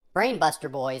Brainbuster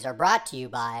Boys are brought to you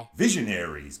by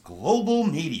Visionaries Global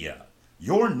Media,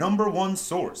 your number one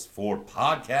source for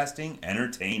podcasting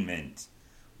entertainment.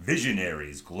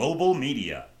 Visionaries Global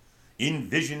Media,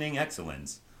 envisioning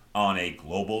excellence on a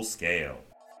global scale.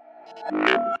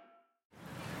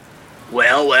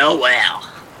 Well.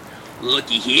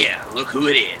 Looky here. Look who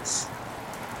it is.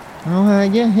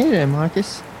 Yeah, hey there,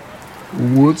 Marcus.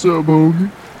 What's up,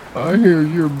 Hoagie? I hear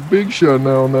you're a big shot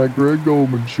now on that Greg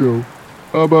Goldman show.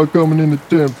 How about coming in the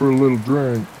tent for a little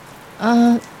drink?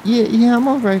 Yeah, I'm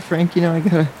alright, Frank. You know, I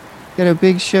got a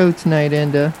big show tonight,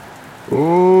 and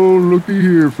Oh, looky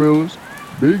here, fellas.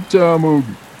 Big time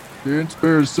Hoagie. Can't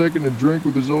spare a second to drink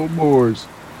with his old boys.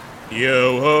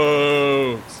 Yo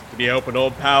ho! Can you help an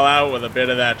old pal out with a bit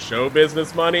of that show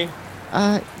business money?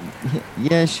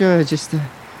 Yeah, sure. Just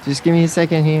give me a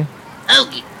second here.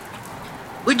 Okie.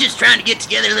 We're just trying to get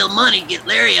together a little money to get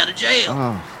Larry out of jail.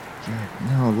 Oh, God,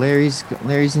 no,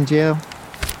 Larry's in jail.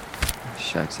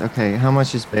 Shucks. Okay, how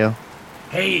much is bail?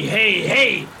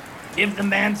 Hey! Give the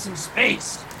man some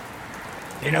space.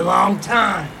 Been a long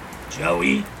time,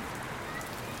 Joey.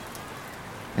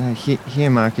 Here,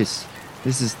 Marcus.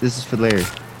 This is for Larry.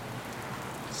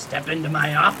 Step into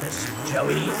my office,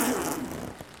 Joey.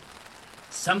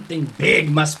 Something big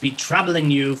must be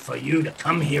troubling you for you to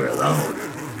come here alone.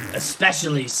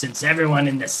 Especially since everyone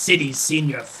in the city's seen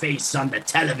your face on the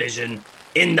television,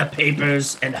 in the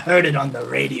papers, and heard it on the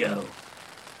radio.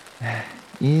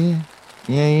 Yeah,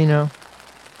 you know.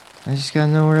 I just got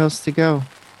nowhere else to go.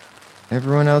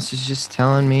 Everyone else is just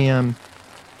telling me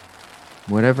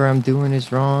whatever I'm doing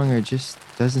is wrong or just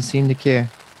doesn't seem to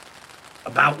care.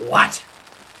 About what?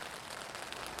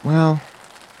 Well,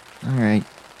 alright.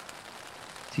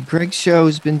 See, Greg's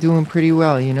show's been doing pretty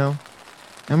well, you know.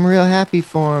 I'm real happy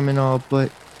for him and all, but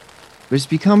it's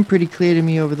become pretty clear to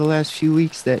me over the last few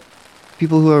weeks that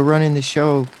people who are running the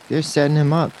show, they're setting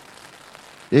him up.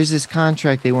 There's this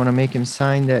contract they want to make him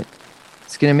sign that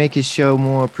it's going to make his show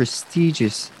more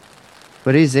prestigious,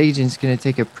 but his agent's going to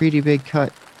take a pretty big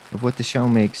cut of what the show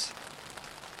makes.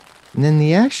 And then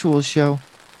the actual show,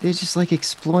 they're just like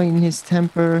exploiting his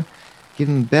temper,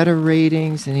 giving him better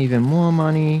ratings and even more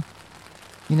money,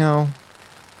 you know.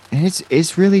 And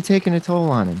it's really taking a toll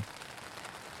on him.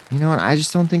 You know, and I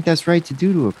just don't think that's right to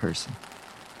do to a person.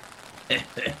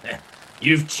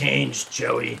 You've changed,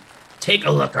 Joey. Take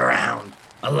a look around.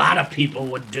 A lot of people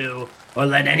would do or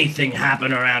let anything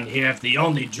happen around here if the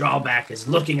only drawback is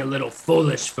looking a little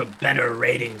foolish for better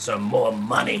ratings or more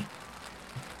money.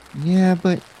 Yeah,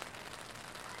 but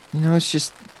you know, it's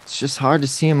just hard to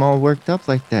see him all worked up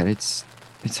like that. It's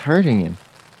hurting him.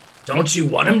 Don't you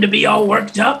want him to be all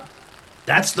worked up?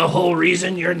 That's the whole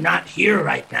reason you're not here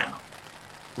right now.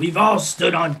 We've all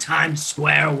stood on Times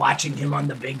Square watching him on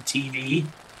the big TV.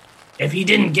 If he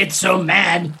didn't get so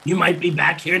mad, you might be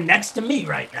back here next to me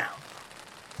right now.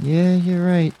 Yeah, you're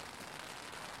right.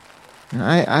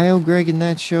 I owe Greg in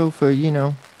that show for, you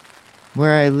know,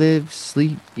 where I live,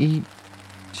 sleep, eat,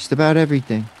 just about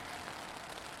everything.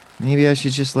 Maybe I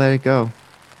should just let it go.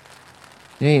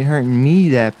 It ain't hurting me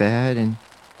that bad, and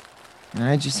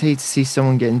I just hate to see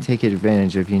someone getting taken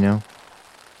advantage of, you know?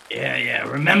 Yeah.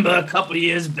 Remember a couple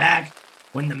years back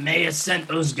when the mayor sent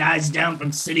those guys down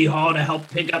from City Hall to help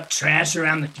pick up trash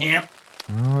around the camp?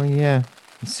 Oh, yeah.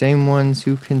 The same ones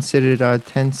who considered our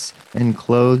tents and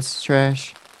clothes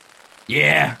trash?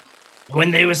 Yeah.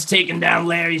 When they was taking down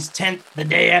Larry's tent the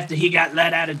day after he got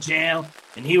let out of jail,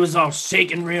 and he was all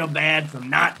shaking real bad from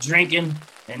not drinking,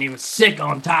 and he was sick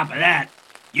on top of that,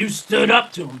 you stood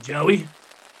up to him, Joey.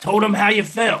 Told him how you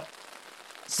felt.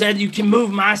 Said you can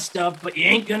move my stuff, but you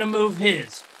ain't gonna move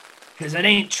his. 'Cause it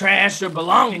ain't trash or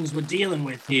belongings we're dealing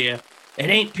with here. It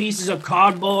ain't pieces of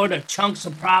cardboard or chunks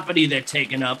of property they're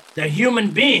taking up. They're human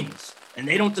beings, and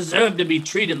they don't deserve to be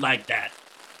treated like that.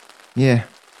 Yeah,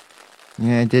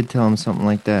 I did tell him something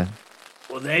like that.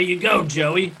 Well, there you go,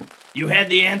 Joey. You had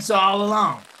the answer all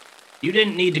along. You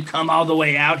didn't need to come all the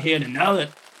way out here to know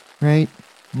it. Right,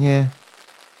 yeah.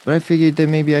 But I figured that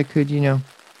maybe I could, you know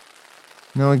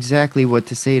exactly what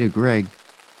to say to Greg.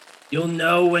 You'll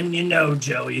know when you know,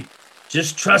 Joey.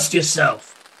 Just trust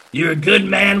yourself. You're a good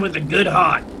man with a good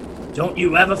heart. Don't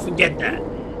you ever forget that.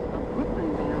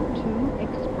 Brooklyn bound 2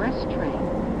 express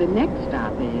train. The next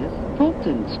stop is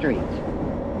Fulton Street.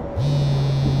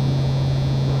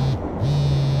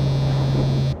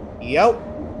 Yo.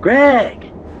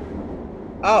 Greg!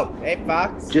 Oh, hey,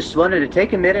 Fox. Just wanted to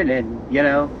take a minute and,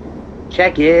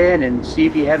 check in and see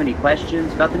if you have any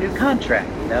questions about the new contract,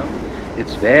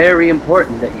 It's very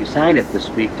important that you sign it this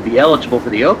week to be eligible for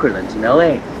the Okerlunds in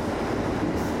L.A.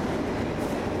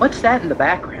 What's that in the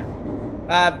background?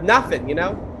 Nothing,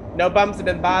 No bums have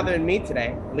been bothering me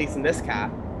today, at least in this car.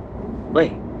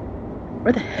 Wait,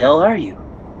 where the hell are you?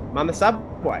 I'm on the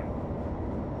subway.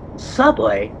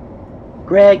 Subway?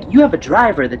 Greg, you have a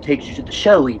driver that takes you to the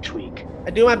show each week.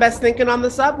 I do my best thinking on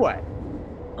the subway.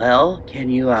 Well, can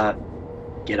you,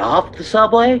 get off the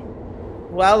subway?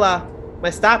 Well, my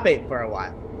stop ain't for a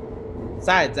while.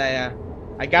 Besides,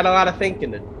 I got a lot of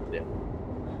thinking to do.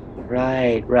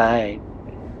 Right.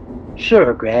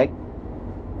 Sure, Greg.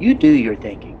 You do your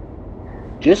thinking.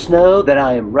 Just know that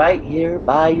I am right here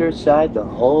by your side the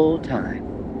whole time.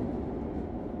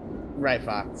 Right,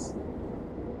 Fox.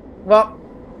 Well,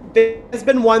 there's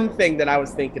been one thing that I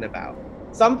was thinking about.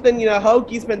 Something,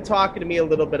 Hoagie's been talking to me a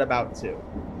little bit about too.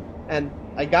 And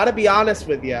I gotta be honest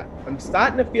with you, I'm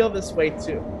starting to feel this way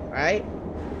too, alright?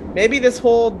 Maybe this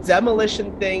whole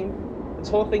demolition thing, this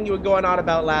whole thing you were going on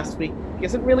about last week,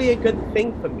 isn't really a good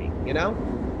thing for me,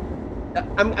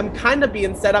 I'm kind of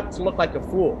being set up to look like a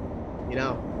fool,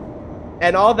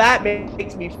 And all that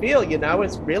makes me feel,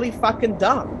 it's really fucking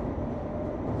dumb.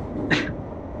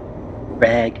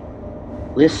 Greg,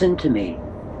 listen to me.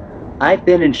 I've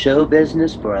been in show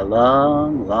business for a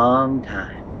long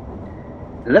time.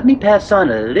 Let me pass on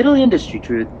a little industry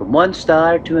truth from one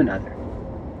star to another.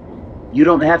 You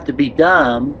don't have to be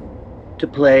dumb to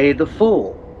play the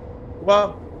fool.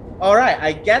 Well, all right,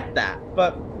 I get that.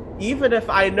 But even if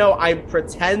I know I'm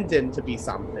pretending to be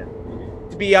something,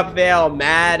 to be up there all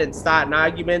mad and starting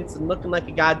arguments and looking like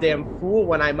a goddamn fool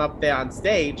when I'm up there on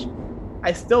stage,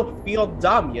 I still feel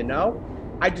dumb,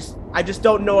 I just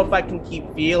don't know if I can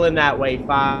keep feeling that way,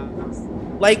 Fox.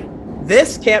 Like,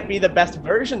 this can't be the best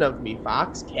version of me,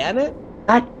 Fox, can it?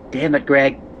 God damn it,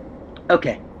 Greg.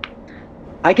 Okay.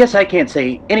 I guess I can't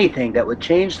say anything that would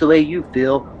change the way you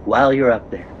feel while you're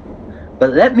up there.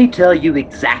 But let me tell you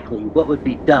exactly what would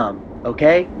be dumb,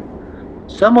 okay?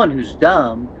 Someone who's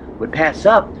dumb would pass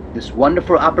up this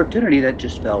wonderful opportunity that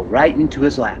just fell right into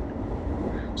his lap.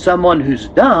 Someone who's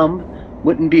dumb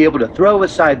wouldn't be able to throw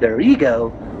aside their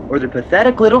ego or their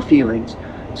pathetic little feelings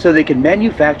so they can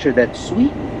manufacture that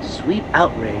sweet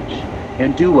outrage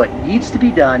and do what needs to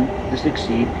be done to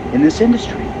succeed in this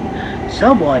industry.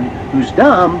 Someone who's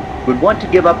dumb would want to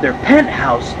give up their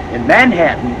penthouse in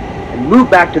Manhattan and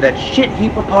move back to that shit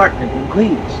heap apartment in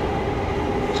Queens.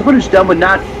 Someone who's dumb would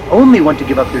not only want to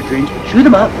give up their dreams, but chew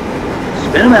them up,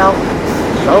 spit them out,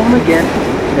 sew them again,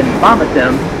 and then vomit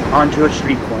them onto a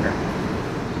street corner.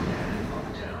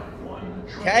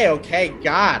 Okay,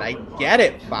 God, I get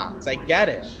it, Fox, I get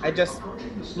it.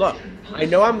 Look, I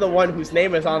know I'm the one whose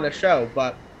name is on the show,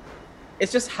 but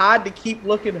it's just hard to keep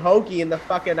looking Hoagie in the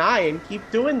fucking eye and keep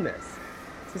doing this.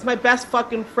 He's my best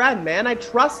fucking friend, man, I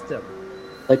trust him.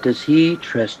 But does he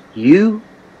trust you,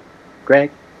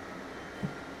 Greg?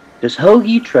 Does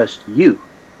Hoagie trust you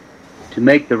to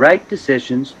make the right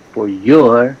decisions for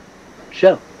your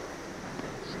show?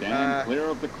 Stand clear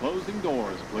of the closing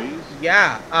doors, please.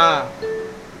 Yeah,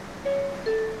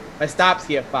 my stop's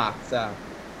here, Fox. I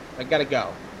gotta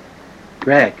go.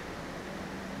 Greg,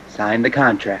 sign the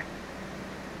contract.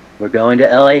 We're going to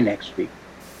LA next week.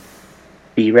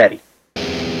 Be ready.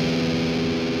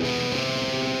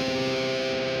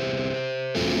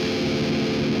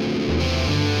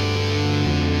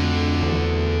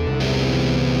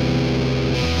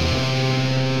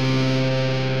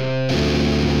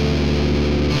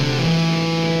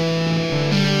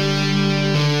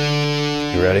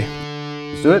 You ready?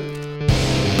 Let's do it.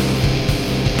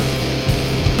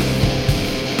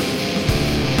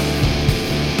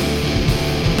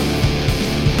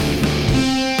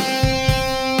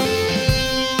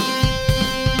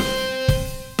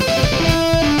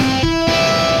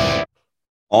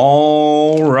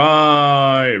 All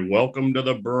right, welcome to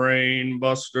the Brain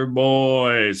Buster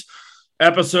Boys,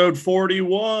 episode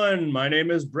 41. My name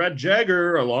is Brett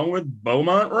Jagger, along with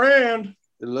Beaumont Rand.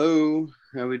 Hello,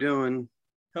 how we doing?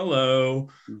 Hello.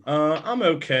 I'm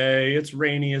okay. It's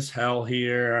rainy as hell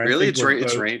here. Really? It's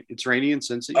rainy in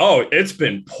Cincy? Oh, it's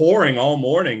been pouring all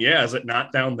morning. Yeah, is it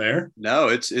not down there? No,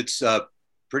 it's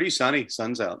pretty sunny.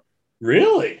 Sun's out.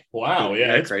 Really? Wow.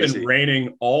 Yeah, it's crazy. been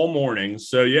raining all morning.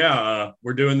 So yeah,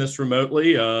 we're doing this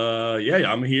remotely.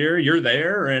 Yeah, I'm here. You're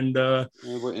there, and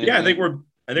yeah, I think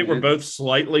we're both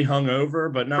slightly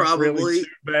hungover, but not really too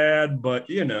bad. But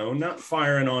not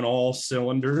firing on all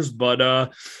cylinders.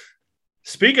 But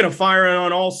speaking of firing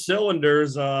on all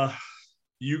cylinders,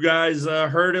 you guys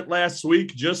heard it last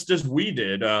week, just as we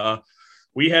did.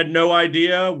 We had no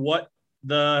idea what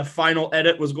the final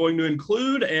edit was going to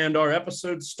include, and our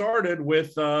episode started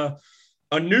with a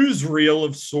newsreel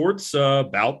of sorts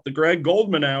about the Greg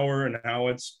Goldman Hour and how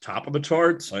it's top of the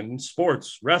charts in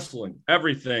sports, wrestling,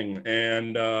 everything.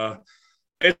 And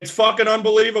It's fucking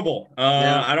unbelievable.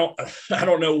 I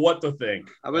don't know what to think.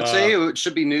 I would say it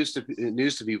should be news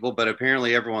to people, but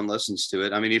apparently everyone listens to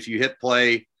it. I mean, if you hit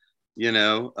play,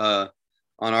 on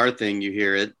our thing, you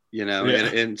hear it,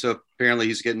 and so apparently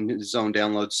he's getting his own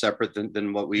downloads separate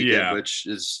than what we get, which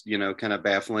is, kind of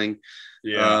baffling.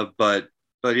 Yeah. But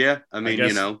yeah, I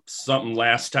mean, something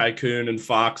Last Tycoon and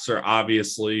Fox are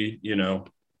obviously,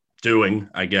 doing,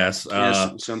 I guess.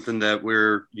 Something that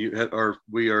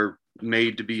we are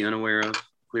made to be unaware of.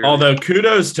 Clearly. Although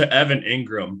kudos to Evan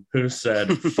Ingram, who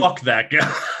said, fuck that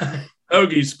guy.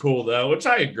 Hoagie's cool, though, which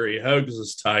I agree. Hoags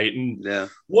is tight and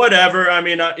whatever. I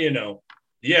mean,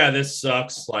 this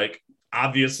sucks. Like,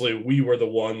 obviously, we were the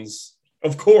ones,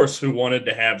 of course, who wanted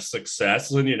to have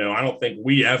success. And, I don't think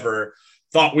we ever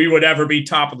thought we would ever be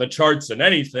top of the charts in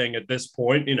anything at this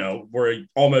point. We're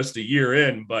almost a year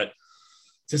in, but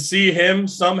to see him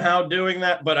somehow doing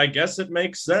that, but I guess it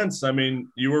makes sense. I mean,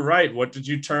 you were right. What did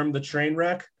you term the train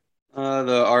wreck? The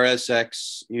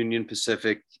RSX Union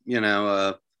Pacific,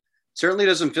 certainly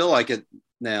doesn't feel like it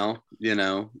now,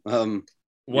 Well,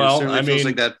 it feels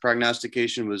like that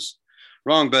prognostication was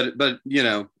wrong, but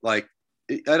like,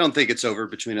 I don't think it's over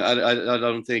between, I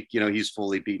don't think, he's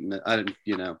fully beaten it.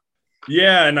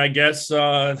 Yeah. And I guess,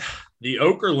 the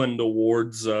Okerlund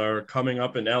Awards are coming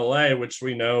up in LA, which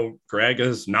we know Greg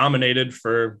is nominated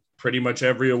for pretty much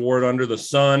every award under the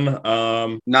sun.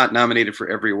 Not nominated for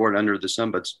every award under the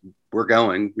sun, but we're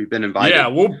going. We've been invited. Yeah,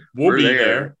 we'll be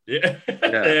there. Yeah.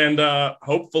 And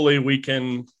hopefully we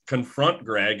can confront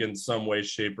Greg in some way,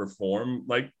 shape, or form.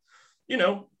 Like,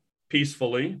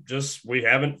 peacefully. Just we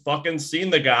haven't fucking seen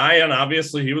the guy. And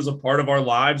obviously he was a part of our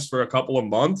lives for a couple of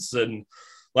months. And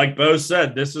like Bo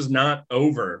said, this is not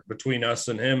over between us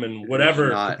and him in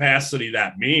whatever capacity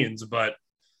that means. But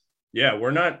yeah,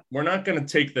 we're not going to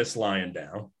take this lying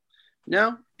down.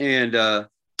 No. And I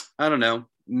don't know,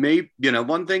 maybe,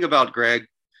 one thing about Greg,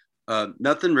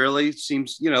 nothing really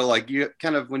seems, like you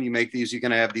kind of, when you make these, you're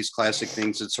going to have these classic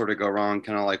things that sort of go wrong,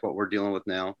 kind of like what we're dealing with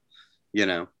now,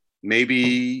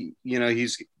 maybe,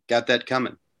 he's got that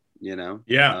coming.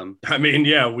 Yeah. I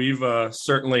mean, we've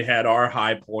certainly had our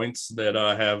high points that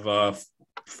have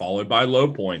followed by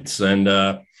low points. And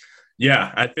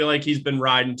I feel like he's been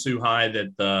riding too high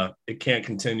that it can't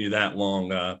continue that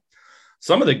long.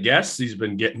 Some of the guests he's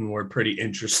been getting were pretty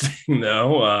interesting,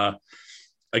 though.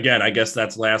 Again, I guess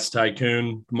that's Last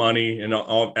Tycoon money and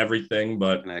everything,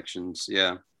 but connections.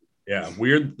 Yeah.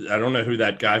 Weird. I don't know who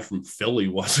that guy from Philly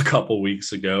was a couple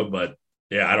weeks ago, but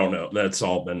yeah, I don't know. That's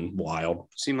all been wild.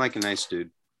 Seemed like a nice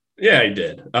dude. Yeah, he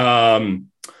did.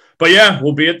 But yeah,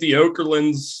 we'll be at the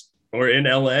Okerlunds or in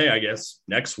LA, I guess,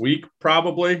 next week,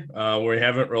 probably. We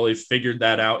haven't really figured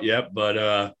that out yet,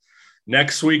 but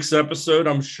next week's episode,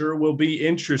 I'm sure will be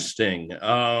interesting.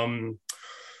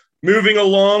 Moving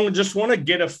along, just want to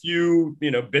get a few,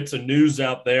 bits of news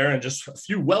out there and just a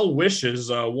few well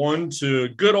wishes. One to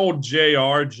good old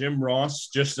JR, Jim Ross,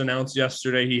 just announced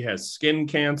yesterday he has skin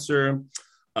cancer.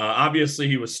 Obviously,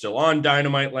 he was still on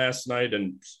Dynamite last night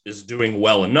and is doing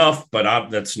well enough, but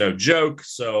that's no joke.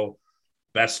 So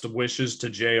best of wishes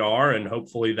to JR, and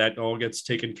hopefully that all gets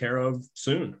taken care of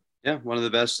soon. Yeah, one of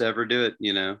the best to ever do it,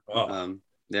 Yeah,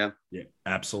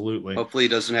 absolutely. Hopefully he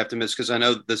doesn't have to miss, because I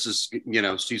know this is,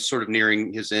 he's sort of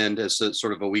nearing his end as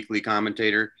sort of a weekly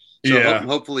commentator. So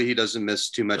hopefully he doesn't miss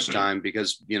too much time,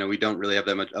 because, we don't really have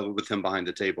that much with him behind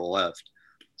the table left.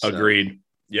 So. Agreed.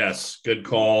 Yes, good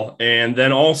call. And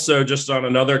then also just on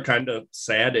another kind of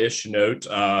sad-ish note,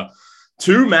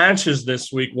 2 matches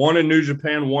this week, one in New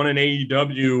Japan, one in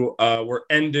AEW, were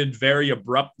ended very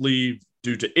abruptly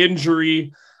due to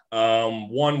injury.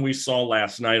 One we saw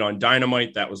last night on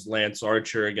Dynamite, that was Lance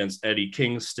Archer against Eddie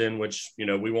Kingston, which,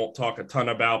 we won't talk a ton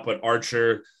about, but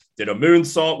Archer did a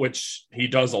moonsault, which he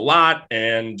does a lot,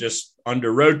 and just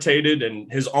under-rotated,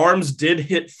 and his arms did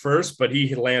hit first, but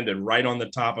he landed right on the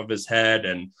top of his head,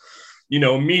 and,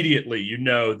 immediately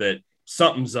that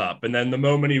something's up. And then the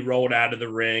moment he rolled out of the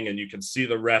ring and you can see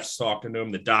the refs talking to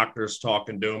him, the doctors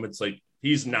talking to him, it's like,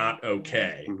 he's not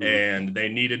okay. Mm-hmm. And they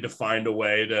needed to find a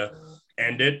way to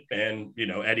end it. And,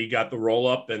 Eddie got the roll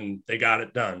up and they got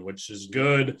it done, which is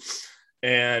good.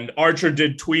 And Archer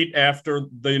did tweet after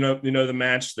the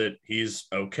match that he's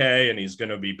okay and he's going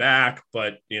to be back,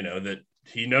 but that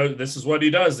he knows this is what he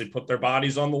does. They put their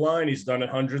bodies on the line. He's done it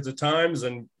hundreds of times,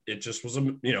 and it just was a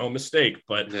mistake.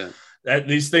 But that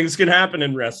these things can happen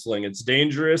in wrestling. It's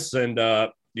dangerous, and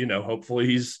hopefully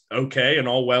he's okay and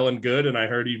all well and good. And I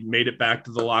heard he made it back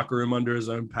to the locker room under his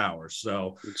own power.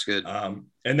 So it's good.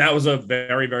 And that was a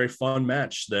very, very fun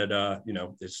match that,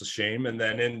 it's a shame. And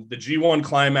then in the G1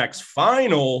 Climax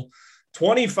final,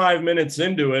 25 minutes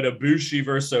into it, Ibushi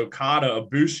versus Okada,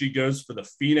 Ibushi goes for the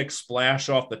Phoenix splash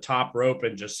off the top rope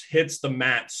and just hits the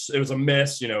mat. It was a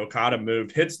miss, Okada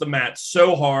moved, hits the mat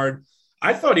so hard.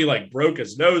 I thought he like broke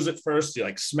his nose at first. He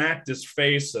like smacked his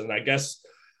face. And I guess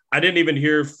I didn't even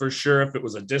hear for sure if it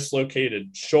was a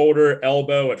dislocated shoulder,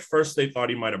 elbow. At first they thought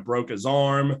he might've broke his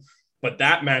arm. But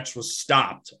that match was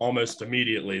stopped almost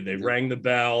immediately. They rang the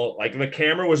bell. Like the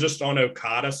camera was just on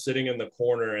Okada sitting in the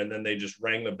corner, and then they just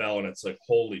rang the bell, and it's like,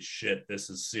 holy shit, this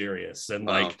is serious. And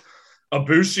like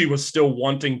Ibushi was still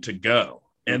wanting to go.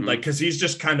 And like, cause he's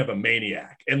just kind of a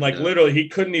maniac. And like literally he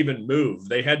couldn't even move.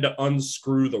 They had to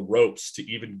unscrew the ropes to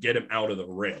even get him out of the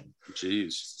ring.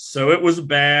 Jeez. So it was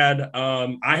bad.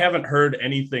 I haven't heard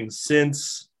anything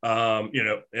since.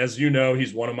 As you know,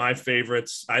 he's one of my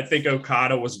favorites. I think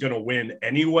Okada was going to win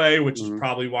anyway, which is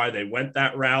probably why they went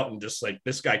that route and just like,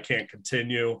 this guy can't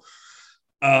continue.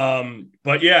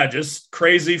 But yeah, just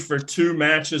crazy for 2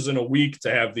 matches in a week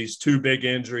to have these 2 big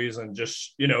injuries. And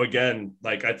just, again,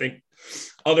 like I think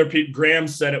other people, Graham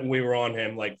said it when we were on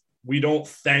him, like, we don't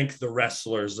thank the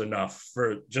wrestlers enough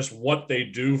for just what they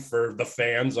do for the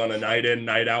fans on a night in,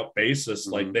 night out basis.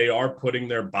 Like they are putting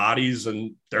their bodies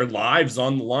and their lives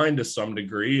on the line to some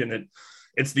degree. And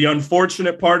it's the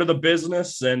unfortunate part of the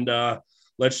business. And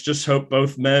let's just hope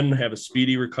both men have a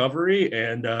speedy recovery.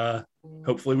 And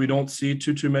hopefully we don't see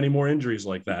too many more injuries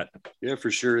like that. Yeah,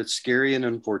 for sure. It's scary and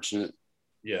unfortunate.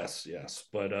 Yes.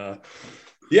 But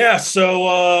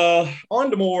so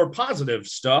on to more positive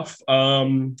stuff.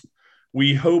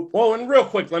 We hope, and real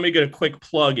quick, let me get a quick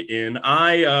plug in.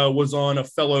 I was on a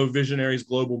fellow Visionaries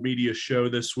Global Media show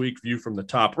this week, View from the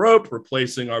Top Rope,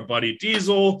 replacing our buddy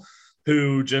Diesel,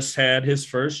 who just had his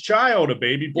first child, a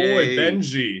baby boy, Yay.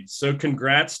 Benji. So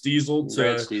congrats, Diesel.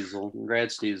 Congrats, Diesel.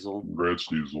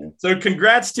 So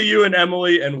congrats to you and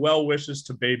Emily, and well wishes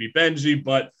to baby Benji.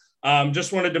 But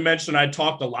just wanted to mention, I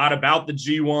talked a lot about the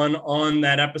G1 on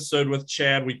that episode with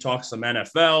Chad. We talked some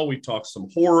NFL, we talked some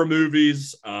horror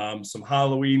movies, some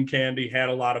Halloween candy, had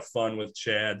a lot of fun with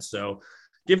Chad. So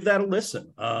give that a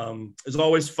listen. It's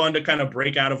always fun to kind of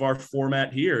break out of our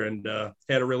format here, and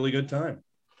had a really good time.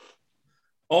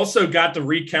 Also got to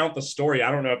recount the story. I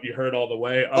don't know if you heard all the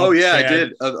way. Chad. I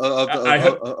did.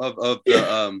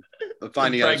 Of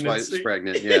finding out his wife is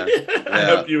pregnant. Yeah. I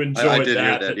hope you enjoyed that. I did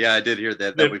hear that. Yeah, I did hear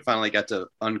that we finally got to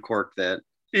uncork that.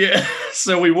 Yeah.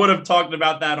 So we would have talked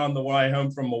about that on the way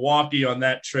home from Milwaukee on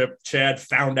that trip. Chad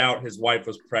found out his wife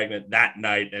was pregnant that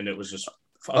night, and it was just a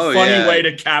funny way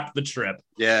to cap the trip.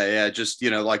 Yeah. Just,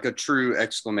 like a true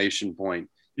exclamation point.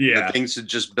 Yeah. The things had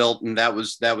just built, and that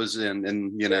was in,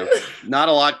 and not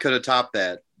a lot could have topped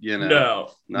that. No,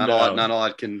 not a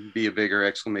lot can be a bigger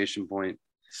exclamation point.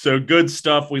 So good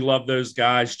stuff. We love those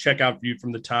guys. Check out View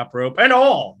from the Top Rope and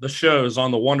all the shows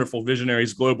on the wonderful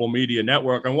Visionaries Global Media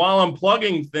Network. And while I'm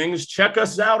plugging things, check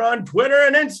us out on Twitter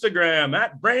and Instagram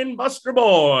at Brainbuster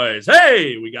Boys.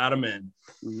 Hey, we got them in.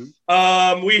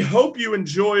 We hope you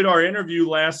enjoyed our interview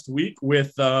last week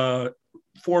with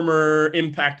former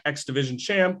Impact X Division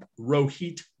champ,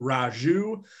 Rohit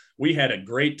Raju. We had a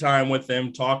great time with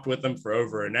him, talked with him for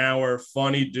over an hour.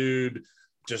 Funny dude,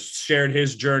 just shared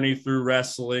his journey through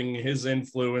wrestling, his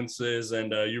influences,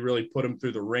 and you really put him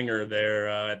through the ringer there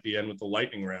at the end with the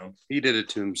lightning round. He did it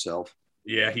to himself.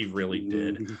 Yeah, he really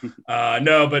did.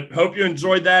 But hope you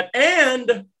enjoyed that.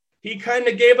 And he kind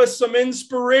of gave us some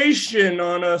inspiration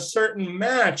on a certain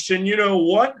match. And you know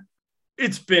what?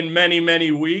 It's been many, many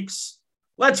weeks.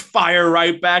 Let's fire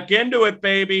right back into it,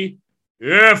 baby.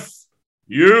 If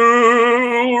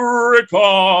you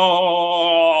recall.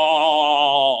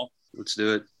 Let's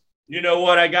do it. You know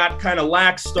what? I got kind of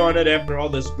laxed on it after all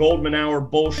this Goldman Hour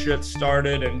bullshit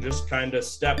started, and just kind of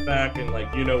stepped back and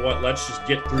like, you know what? Let's just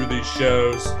get through these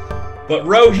shows. But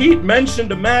Rohit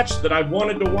mentioned a match that I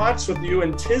wanted to watch with you,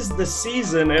 and 'tis the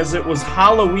season, as it was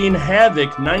Halloween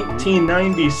Havoc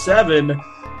 1997.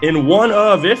 In one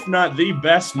of, if not the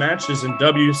best matches in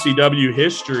WCW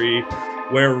history,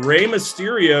 where Rey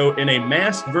Mysterio in a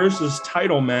mask versus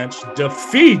title match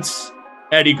defeats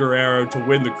Eddie Guerrero to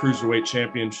win the Cruiserweight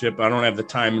Championship. I don't have the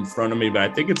time in front of me, but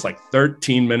I think it's like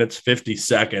 13 minutes, 50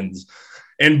 seconds.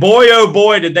 And boy, oh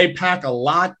boy, did they pack a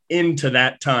lot into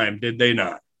that time, did they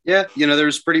not? Yeah,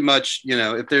 there's pretty much,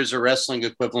 if there's a wrestling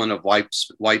equivalent of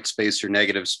white space or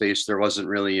negative space, there wasn't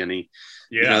really any.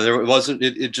 Yeah, there wasn't.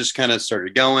 It just kind of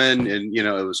started going, and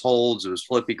it was holds, it was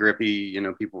flippy grippy.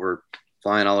 People were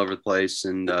flying all over the place,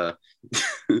 and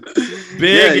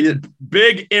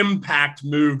Big impact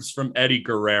moves from Eddie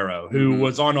Guerrero, who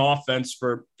was on offense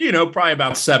for, probably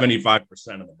about 75%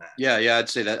 of the match. Yeah. I'd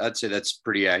say that's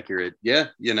pretty accurate. Yeah.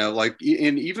 Like,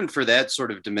 and even for that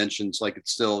sort of dimensions, like it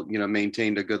still,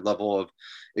 maintained a good level of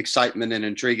excitement and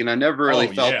intrigue. And I never really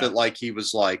felt that like he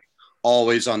was like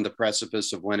always on the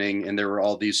precipice of winning. And there were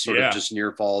all these sort of just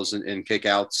near falls and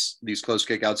kickouts, these close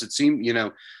kickouts. It seemed,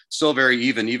 still very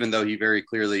even though he very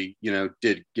clearly,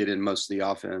 did get in most of the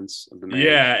offense of the match.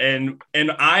 Yeah.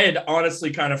 And I had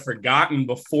honestly kind of forgotten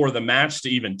before the match to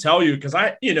even tell you, because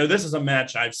this is a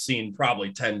match I've seen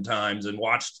probably 10 times and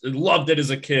loved it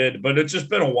as a kid, but it's just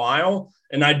been a while.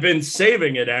 And I'd been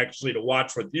saving it actually to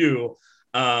watch with you.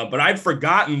 But I'd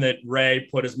forgotten that Rey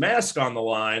put his mask on the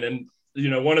line, and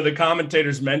one of the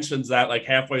commentators mentions that like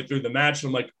halfway through the match.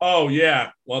 I'm like, oh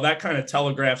yeah, well that kind of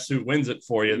telegraphs who wins it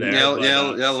for you there. Yeah,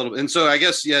 a little bit. And so I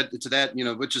guess, to that,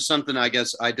 which is something I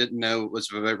guess I didn't know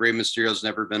was Rey Mysterio's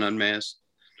never been unmasked.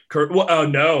 Well,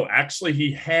 no, actually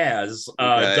he has.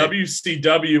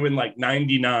 WCW in like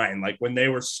 99, like when they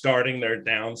were starting their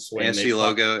downswing. Fancy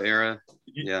logo era.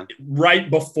 Yeah. Right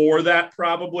before that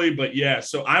probably, but yeah,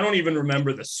 so I don't even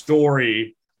remember the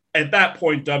story. At that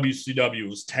point, WCW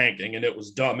was tanking and it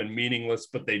was dumb and meaningless,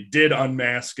 but they did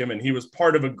unmask him. And he was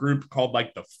part of a group called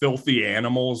like the Filthy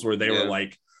Animals, where they were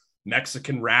like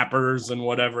Mexican rappers and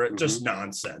whatever. Just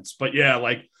nonsense. But yeah,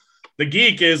 like the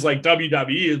geek is like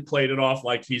WWE has played it off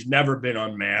like he's never been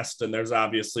unmasked. And there's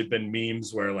obviously been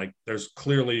memes where like there's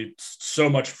clearly so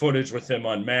much footage with him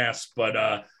unmasked,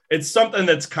 but it's something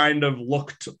that's kind of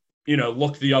looked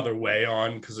the other way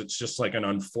on, because it's just like an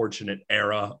unfortunate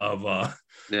era of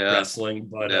wrestling.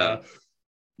 But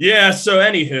so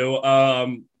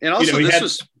anywho, and also this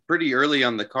was pretty early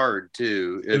on the card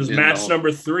too. It was match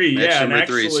number 3. Match number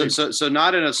 3. So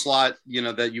not in a slot,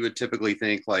 that you would typically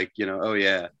think like, oh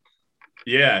yeah.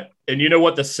 Yeah. And you know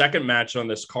what the second match on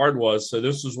this card was? So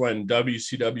this was when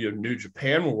WCW and New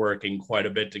Japan were working quite a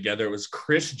bit together. It was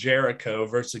Chris Jericho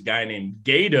versus a guy named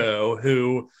Gato,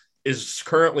 who is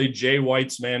currently Jay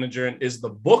White's manager and is the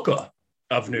booker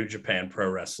of New Japan Pro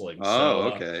Wrestling.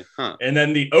 Okay. And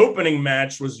then the opening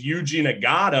match was Yuji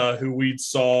Nagata, who we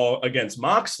saw against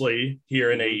Moxley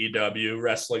here in AEW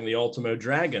wrestling the Ultimo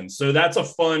Dragon. So that's a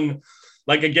fun,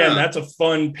 that's a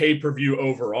fun pay-per-view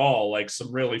overall, like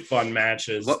some really fun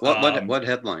matches. What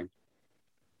headline?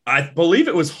 I believe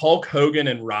it was Hulk Hogan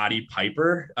and Roddy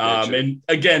Piper. And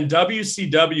again,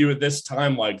 WCW at this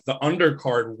time, like the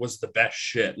undercard was the best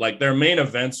shit. Like their main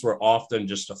events were often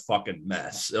just a fucking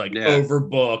mess,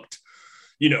 overbooked,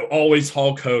 always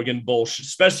Hulk Hogan bullshit,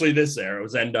 especially this era. It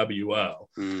was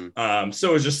NWO. So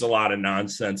it was just a lot of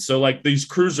nonsense. So like these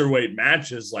cruiserweight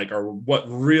matches like are what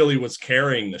really was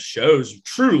carrying the shows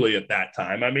truly at that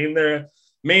time. I mean, they're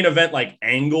main event like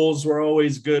angles were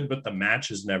always good, but the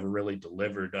matches never really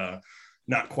delivered.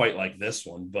 Not quite like this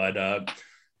one, but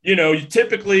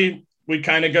typically we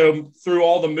kind of go through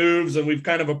all the moves, and we've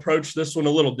kind of approached this one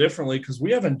a little differently because we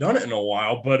haven't done it in a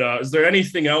while. But is there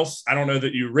anything else, I don't know,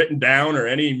 that you've written down, or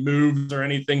any moves or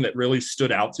anything that really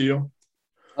stood out to you?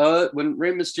 When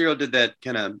Rey Mysterio did that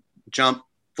kind of jump,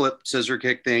 flip, scissor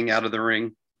kick thing out of the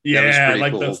ring. Yeah, that was pretty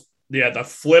like cool. the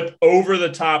flip over the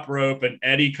top rope, and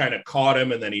Eddie kind of caught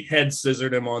him, and then he head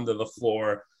scissored him onto the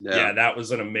floor. Yeah, that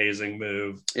was an amazing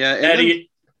move. Yeah,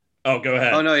 Eddie. Go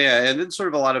ahead. Oh no, yeah, and then sort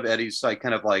of a lot of Eddie's like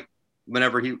kind of like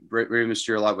whenever Rey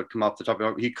Mysterio a lot would come off the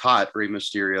top, he caught Rey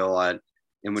Mysterio a lot.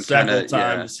 And would several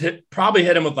times probably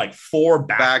hit him with like 4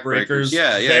 backbreakers.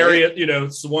 Yeah.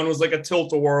 So one was like a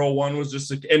tilt-a-whirl, one was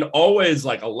just and always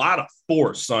like a lot of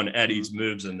force on Eddie's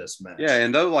moves in this match. Yeah,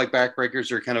 and though like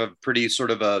backbreakers are kind of pretty sort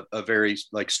of a very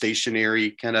like stationary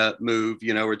kind of move,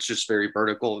 where it's just very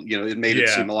vertical. It made it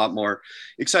seem a lot more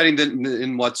exciting than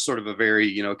in what's sort of a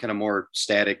very kind of more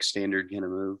static standard kind of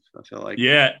move. I feel like.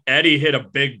 Yeah, Eddie hit a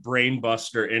big brain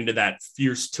buster into that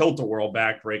fierce tilt-a-whirl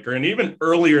backbreaker, and even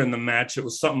earlier in the match, it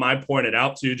was something I pointed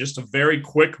out to you, just a very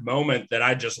quick moment that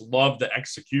I just love the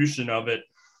execution of it.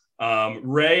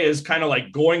 Rey is kind of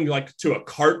like going like to a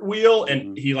cartwheel,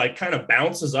 and he like kind of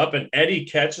bounces up, and Eddie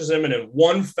catches him, and in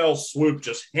one fell swoop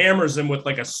just hammers him with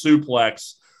like a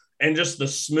suplex, and just the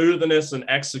smoothness and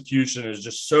execution is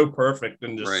just so perfect,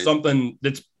 and just something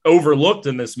that's overlooked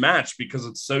in this match because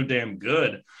it's so damn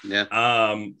good.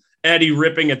 Eddie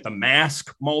ripping at the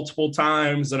mask multiple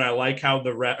times, and I like how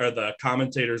the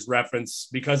commentators reference,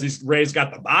 because Rey's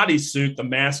got the bodysuit, the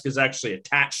mask is actually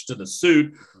attached to the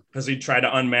suit because he tried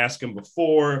to unmask him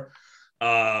before.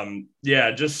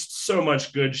 Just so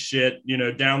much good shit.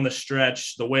 Down the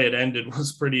stretch, the way it ended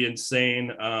was pretty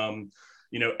insane.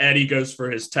 Eddie goes for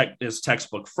his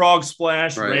textbook frog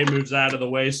splash. Right. Ray moves out of the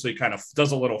way, so he kind of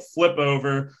does a little flip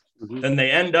over. Mm-hmm. Then they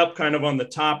end up kind of on the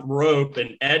top rope,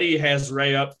 and Eddie has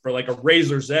Ray up for like a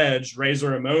razor's edge,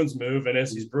 Razor Ramon's move. And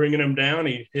as he's bringing him down,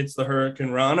 he hits the Hurricane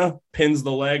Rana, pins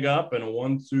the leg up, and a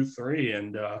 1, 2, 3.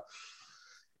 And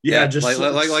just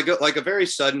like a very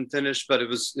sudden finish, but it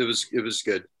was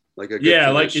good. Like a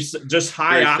good like finish. you said, just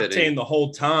high octane fitting. the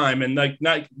whole time, and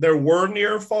not there were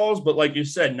near falls, but like you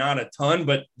said, not a ton.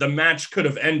 But the match could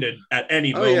have ended at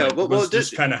any moment. Yeah, it was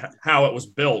just kind of how it was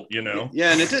built,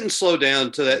 Yeah, and it didn't slow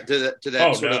down to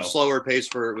that sort of slower pace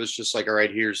where it was just like, all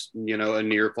right, here's a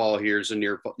near fall, here's a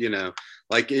near fall,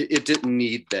 like it didn't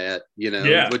need that,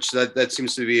 which that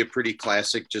seems to be a pretty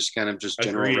classic, just kind of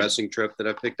general Agreed. wrestling trope that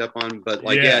I've picked up on. But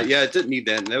it didn't need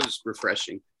that, and that was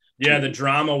refreshing. Yeah, the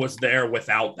drama was there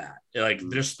without that. Like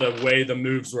just the way the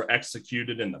moves were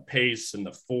executed and the pace and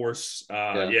the force.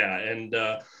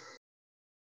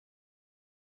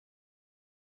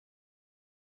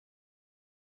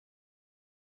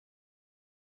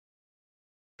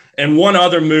 And one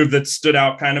other move that stood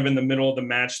out kind of in the middle of the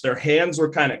match, their hands were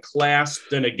kind of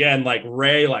clasped. And again, like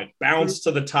Ray, like bounced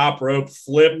to the top rope,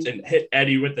 flipped and hit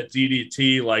Eddie with the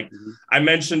DDT. Like I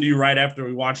mentioned to you right after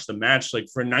we watched the match, like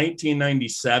for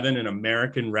 1997 in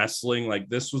American wrestling, like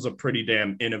this was a pretty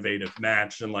damn innovative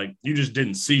match. And like, you just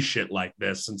didn't see shit like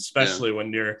this. And especially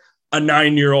when you're a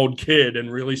 9-year-old kid and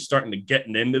really starting to get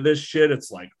into this shit,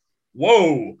 it's like,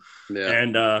 whoa.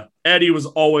 And Eddie was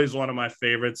always one of my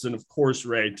favorites, and of course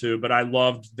Ray too, but I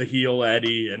loved the heel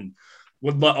Eddie and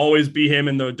would always be him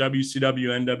in the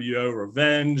WCW NWO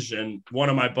Revenge. And one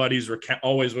of my buddies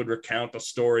always would recount a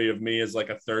story of me as like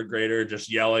a third grader just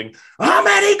yelling, "I'm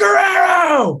Eddie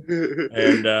Guerrero!"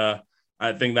 And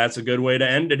I think that's a good way to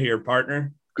end it here,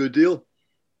 partner. Good deal.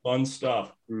 Fun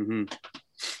stuff. Mm-hmm.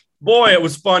 Boy, it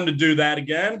was fun to do that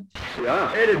again.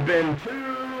 Yeah. It had been too.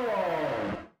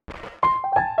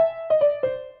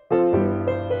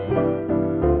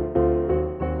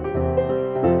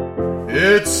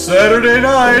 It's Saturday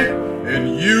night,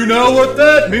 and you know what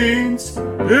that means.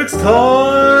 It's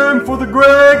time for the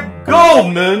Greg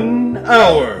Goldman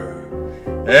Hour.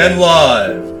 And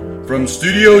live from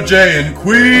Studio J in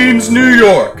Queens, New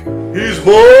York, he's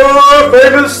more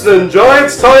famous than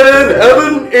Giants tight end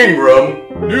Evan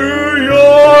Ingram, New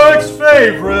York's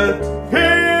favorite.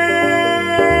 Here's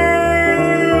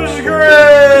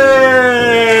Greg!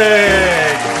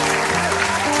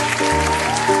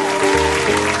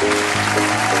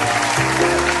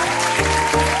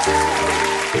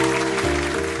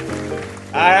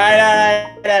 All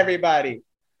right, everybody.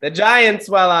 The Giants,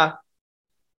 well,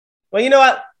 you know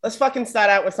what? Let's fucking start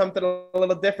out with something a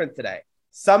little different today.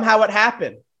 Somehow it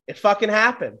happened. It fucking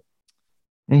happened.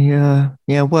 Yeah,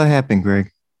 what happened, Greg?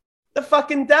 The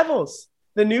fucking Devils.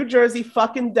 The New Jersey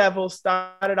fucking Devils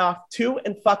started off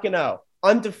 2-0,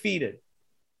 undefeated.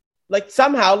 Like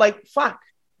somehow, fuck.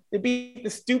 They beat the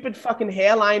stupid fucking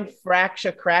hairline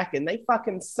fracture Kraken. They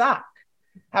fucking suck.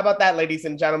 How about that, ladies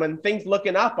and gentlemen? Things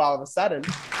looking up all of a sudden.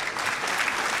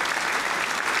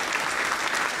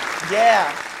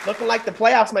 Yeah, looking like the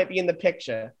playoffs might be in the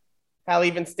picture. Hell,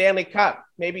 even Stanley Cup.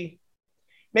 Maybe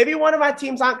one of our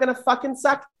teams aren't going to fucking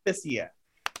suck this year.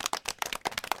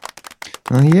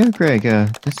 Oh yeah, Greg.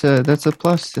 That's a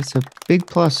plus. That's a big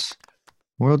plus.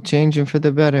 World changing for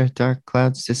the better. Dark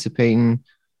clouds dissipating.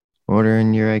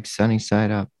 Ordering your eggs sunny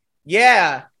side up.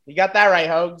 Yeah, you got that right,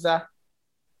 Hogs.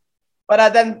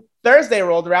 But then Thursday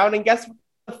rolled around, and guess what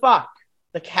the fuck?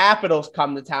 The Capitals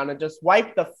come to town and just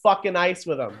wipe the fucking ice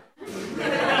with them.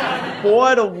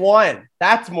 4-1.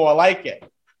 That's more like it.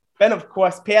 Then, of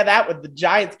course, pair that with the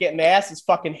Giants getting their asses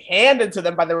fucking handed to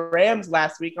them by the Rams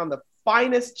last week on the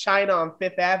finest china on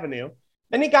Fifth Avenue.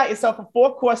 Then you got yourself a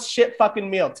 4-course shit fucking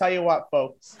meal. Tell you what,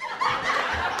 folks.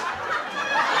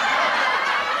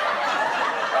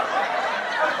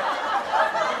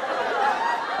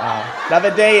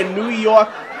 Another day in New York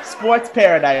sports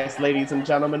paradise, ladies and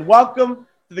gentlemen. Welcome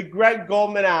to the Greg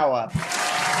Goldman Hour.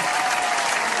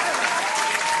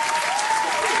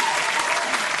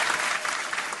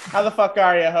 How the fuck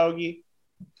are you, Hoagie?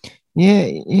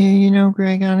 Yeah,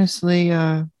 Greg, honestly,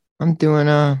 I'm doing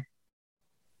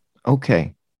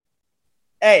okay.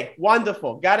 Hey,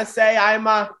 wonderful. Gotta say,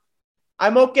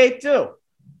 I'm okay too.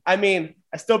 I mean,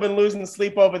 I still been losing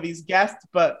sleep over these guests,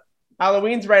 but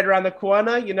Halloween's right around the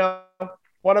corner.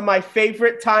 One of my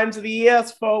favorite times of the year,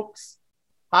 folks.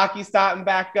 Hockey starting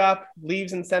back up,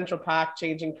 leaves in Central Park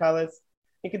changing colors.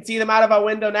 You can see them out of our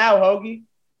window now, Hoagie.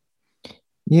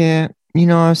 Yeah,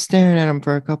 I was staring at them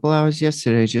for a couple hours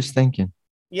yesterday, just thinking.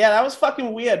 Yeah, that was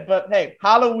fucking weird, but hey,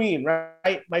 Halloween,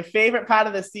 right? My favorite part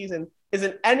of the season.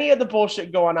 isn't any of the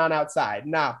bullshit going on outside.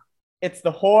 No, it's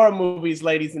the horror movies,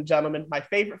 ladies and gentlemen, my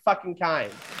favorite fucking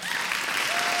kind.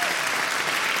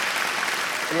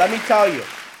 And let me tell you,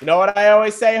 you know what I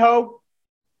always say, Ho?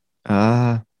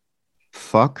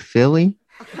 Fuck Philly?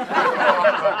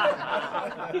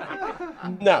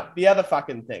 No, the other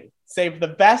fucking thing. Save the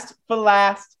best for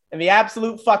last and the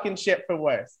absolute fucking shit for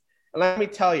worst. And let me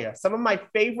tell you, some of my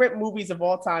favorite movies of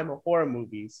all time are horror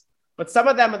movies, but some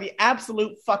of them are the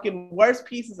absolute fucking worst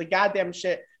pieces of goddamn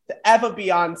shit to ever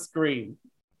be on screen.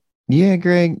 Yeah,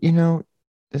 Greg, you know,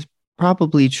 that's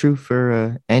probably true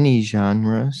for any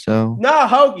genre, so... No,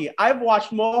 Hoagie, I've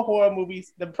watched more horror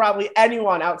movies than probably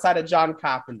anyone outside of John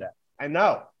Carpenter. I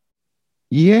know.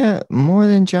 Yeah, more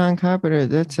than John Carpenter.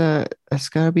 That's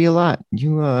gotta be a lot.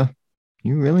 You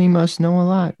really must know a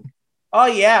lot. Oh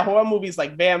yeah, horror movies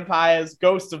like Vampires,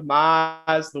 Ghost of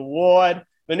Mars, The Ward,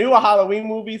 the newer Halloween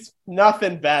movies,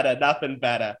 nothing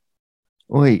better.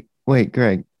 Wait,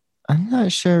 Greg. I'm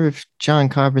not sure if John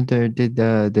Carpenter did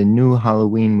the new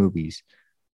Halloween movies.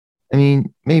 I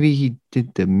mean, maybe he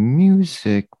did the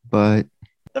music, but...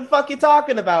 The fuck you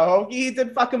talking about, Hoagie? He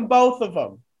did fucking both of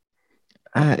them.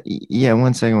 Yeah,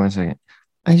 one second.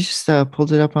 I just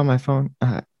pulled it up on my phone.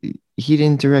 He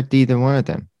didn't direct either one of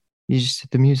them. He just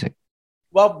did the music.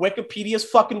 Well, Wikipedia's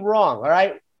fucking wrong, all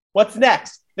right? What's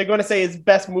next? They're going to say his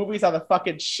best movies are the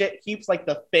fucking shit heaps like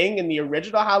The Thing and the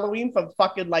original Halloween from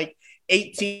fucking like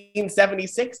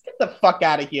 1876? Get the fuck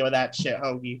out of here with that shit,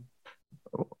 Hoagie.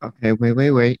 Okay,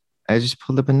 wait. I just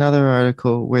pulled up another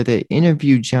article where they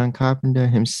interviewed John Carpenter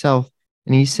himself,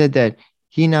 and he said that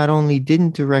he not only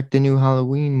didn't direct the new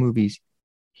Halloween movies,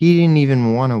 he didn't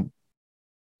even want to.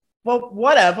 Well,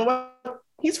 whatever.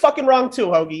 He's fucking wrong too,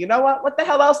 Hoagie. You know what? What the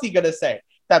hell else are you going to say?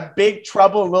 That Big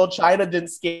Trouble in Little China didn't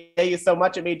scare you so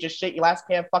much it made you shit your last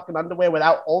pair of fucking underwear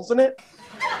without holes in it?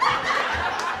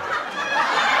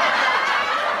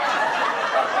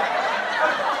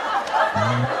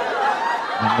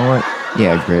 You know what?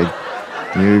 Yeah, Greg.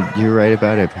 You're right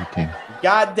about everything.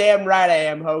 Goddamn right I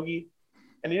am, Hoagie.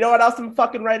 And you know what else I'm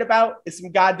fucking right about? Is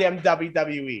some goddamn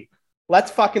WWE.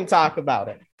 Let's fucking talk about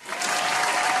it.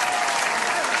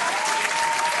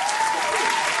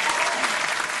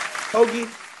 Hoagie,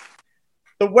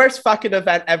 the worst fucking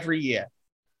event every year.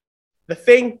 The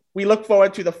thing we look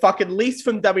forward to the fucking least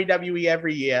from WWE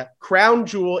every year, Crown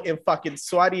Jewel in fucking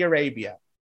Saudi Arabia.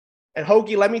 And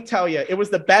Hoagie, let me tell you, it was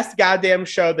the best goddamn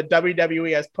show the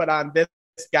WWE has put on this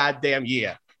goddamn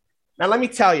year. Now, let me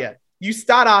tell you, you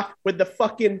start off with that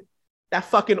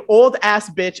fucking old ass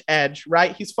bitch Edge,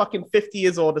 right? He's fucking 50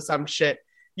 years old or some shit.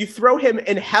 You throw him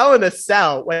in Hell in a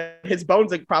Cell when his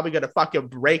bones are probably going to fucking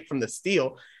break from the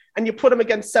steel. And you put him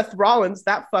against Seth Rollins,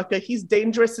 that fucker, he's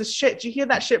dangerous as shit. Did you hear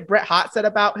that shit Bret Hart said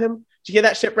about him?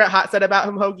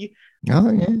 Hoagie?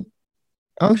 Oh, yeah.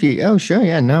 Oh, sure.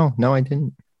 Yeah, no, I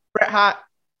didn't. Bret Hart,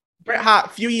 a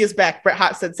few years back, Bret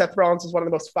Hart said Seth Rollins was one of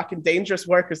the most fucking dangerous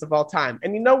workers of all time.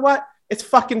 And you know what? It's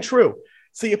fucking true.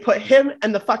 So you put him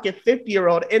and the fucking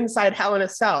 50-year-old inside Hell in a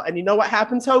Cell. And you know what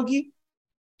happens, Hoagie?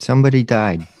 Somebody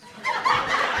died.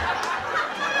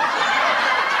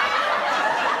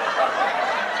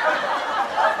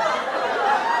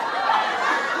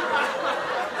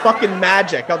 Fucking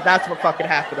magic. Oh, that's what fucking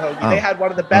happened, Hoagie. They had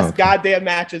one of the best goddamn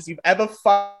matches you've ever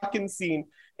fucking seen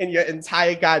in your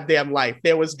entire goddamn life.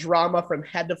 There was drama from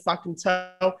head to fucking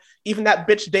toe. Even that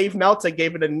bitch Dave Meltzer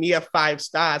gave it a near 5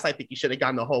 stars. I think he should have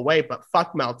gone the whole way, but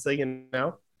fuck Meltzer, you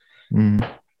know?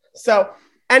 So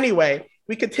anyway,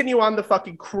 we continue on the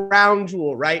fucking Crown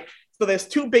Jewel, right? So there's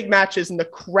 2 big matches in the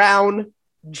Crown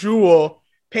Jewel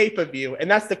pay-per-view, and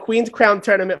that's the Queen's Crown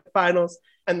Tournament Finals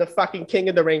and the fucking King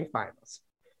of the Ring Finals.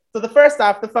 So the first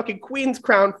off, the fucking Queen's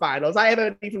Crown Finals, I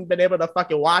haven't even been able to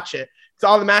fucking watch it. So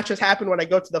all the matches happen when I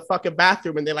go to the fucking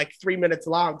bathroom and they're like 3 minutes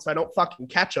long, so I don't fucking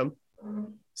catch them.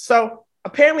 So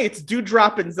apparently it's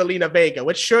Doudrop and Zelina Vega,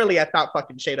 which surely I thought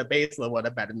fucking Shayna Baszler would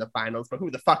have been in the finals, but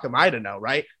who the fuck am I to know,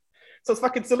 right? So it's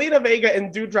fucking Zelina Vega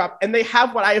and Doudrop, and they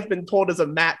have what I have been told is a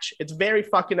match. It's very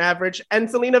fucking average, and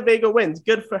Zelina Vega wins.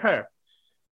 Good for her.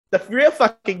 The real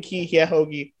fucking key here,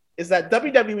 Hoagie, is that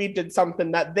WWE did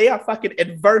something that they are fucking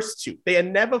adverse to. They are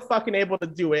never fucking able to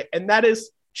do it, and that is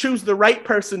choose the right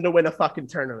person to win a fucking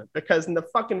tournament. Because in the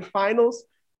fucking finals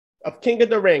of King of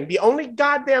the Ring, the only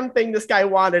goddamn thing this guy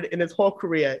wanted in his whole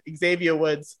career, Xavier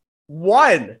Woods,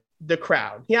 won the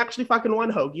crown. He actually fucking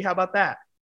won, Hoagie. How about that?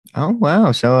 Oh,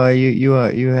 wow. So you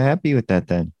are happy with that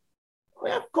then?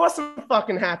 Well, of course I'm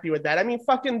fucking happy with that. I mean,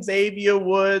 fucking Xavier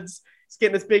Woods is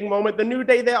getting this big moment. The New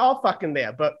Day, they're all fucking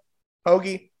there. But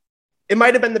Hoagie, it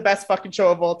might have been the best fucking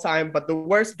show of all time, but the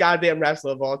worst goddamn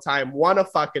wrestler of all time won a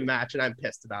fucking match, and I'm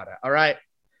pissed about it, all right?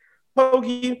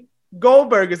 Hoagie,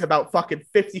 Goldberg is about fucking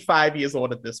 55 years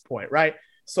old at this point, right?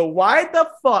 So why the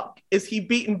fuck is he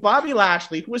beating Bobby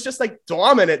Lashley, who was just like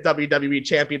dominant WWE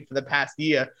champion for the past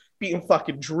year, beating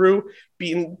fucking Drew,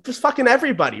 beating just fucking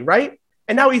everybody, right?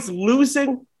 And now he's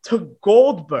losing to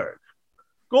Goldberg.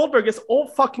 Goldberg is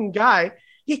old fucking guy.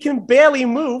 He can barely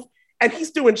move, and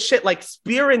he's doing shit like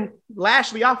spearing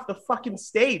Lashley off the fucking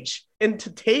stage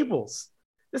into tables.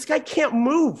 This guy can't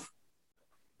move,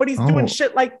 but he's doing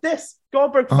shit like this.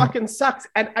 Goldberg fucking sucks.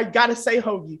 And I gotta say,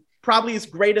 Hoagie, probably his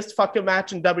greatest fucking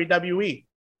match in WWE.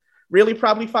 Really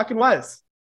probably fucking was.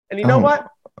 And you know what?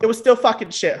 It was still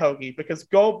fucking shit, Hoagie, because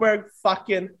Goldberg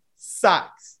fucking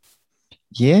sucks.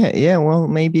 Yeah. Well,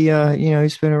 maybe,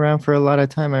 he's been around for a lot of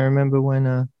time. I remember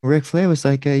when Ric Flair was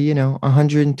like,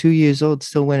 102 years old,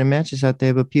 still winning matches out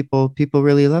there, but people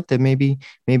really loved it. Maybe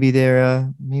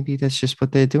that's just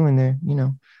what they're doing. They're,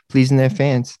 pleasing their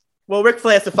fans. Well, Ric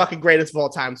Flair's the fucking greatest of all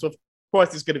time. So, of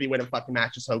course, he's going to be winning fucking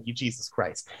matches, Hoagie. Jesus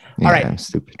Christ. Yeah, all right. I'm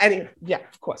stupid. Yeah,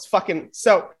 of course.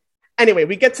 So, anyway,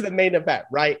 we get to the main event,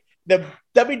 right? The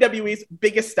WWE's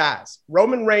biggest stars,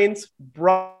 Roman Reigns,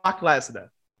 Brock Lesnar.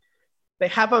 They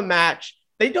have a match.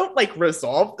 They don't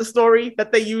resolve the story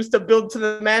that they use to build to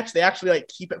the match. They actually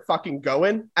keep it fucking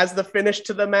going as the finish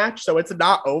to the match. So it's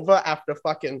not over after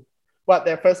fucking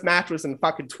their first match was in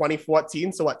fucking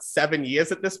 2014. So 7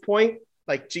 years at this point?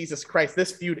 Jesus Christ,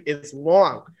 this feud is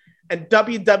long. And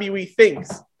WWE thinks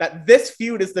that this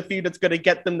feud is the feud that's going to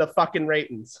get them the fucking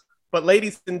ratings. But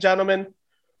ladies and gentlemen,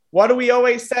 what do we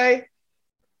always say?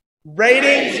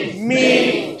 Ratings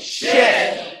mean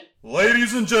shit.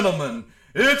 Ladies and gentlemen,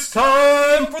 it's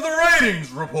time for the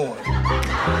ratings report.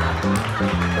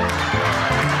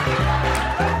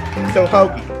 So,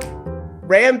 Hoagie,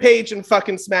 Rampage and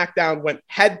fucking SmackDown went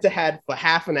head to head for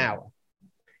half an hour.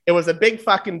 It was a big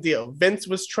fucking deal. Vince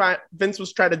was trying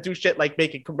to do shit like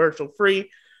make it commercial free.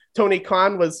 Tony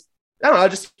Khan was,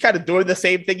 just kind of doing the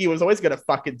same thing he was always going to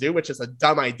fucking do, which is a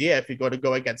dumb idea if you're going to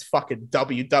go against fucking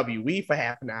WWE for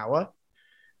half an hour.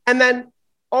 And then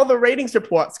all the ratings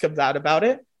reports comes out about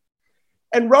it.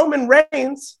 And Roman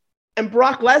Reigns and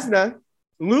Brock Lesnar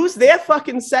lose their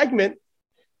fucking segment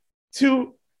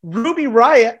to Ruby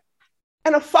Riott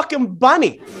and a fucking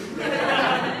bunny.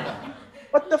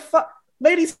 What the fuck?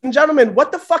 Ladies and gentlemen,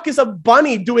 what the fuck is a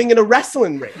bunny doing in a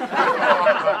wrestling ring?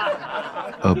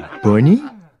 A bunny?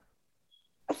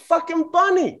 A fucking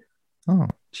bunny. Oh,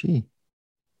 gee.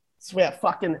 Swear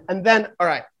fucking. And then, all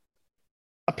right.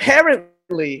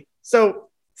 Apparently, so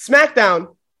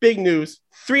SmackDown, big news,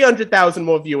 300,000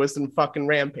 more viewers than fucking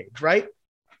Rampage, right?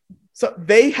 So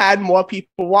they had more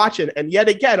people watching. And yet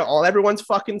again, all everyone's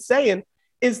fucking saying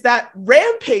is that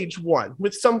Rampage won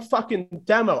with some fucking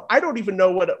demo. I don't even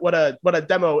know what a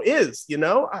demo is,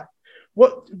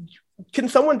 What can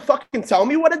someone fucking tell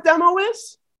me what a demo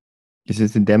is? Is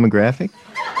this a demographic?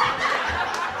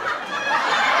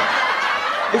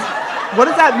 What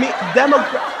does that mean?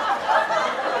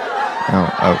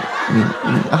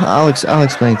 I'll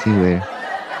explain to you later.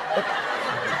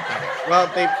 Well,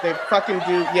 they fucking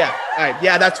do. Yeah. All right.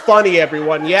 Yeah, that's funny,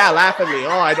 everyone. Yeah, laugh at me.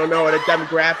 Oh, I don't know what a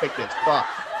demographic is. Fuck.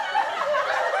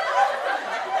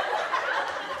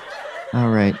 All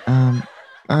right.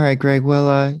 All right, Greg.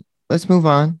 Well, let's move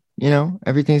on.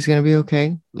 Everything's gonna be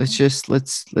okay. Let's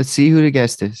see who the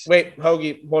guest is. Wait,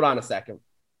 Hoagie, hold on a second.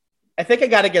 I think I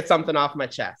got to get something off my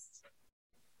chest.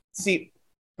 See,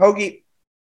 Hoagie,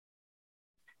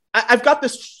 I've got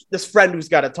this friend who's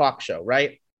got a talk show,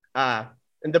 right?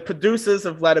 And the producers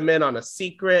have let him in on a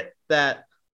secret that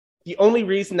the only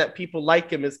reason that people like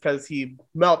him is because he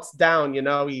melts down,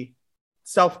 he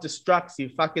self-destructs, he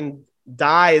fucking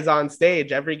dies on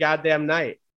stage every goddamn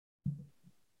night.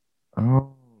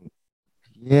 Oh,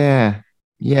 yeah.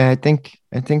 I think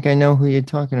I know who you're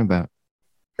talking about.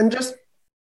 And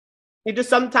he just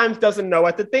sometimes doesn't know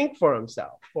what to think for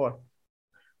himself or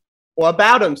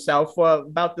about himself or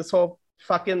about this whole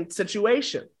fucking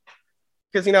situation.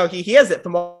 Because, he hears it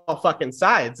from all fucking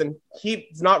sides and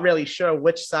he's not really sure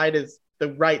which side is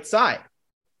the right side.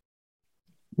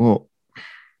 Well,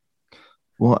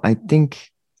 I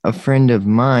think a friend of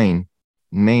mine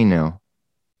may know.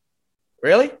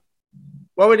 Really?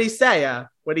 What would he say?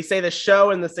 Would he say the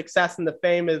show and the success and the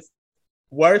fame is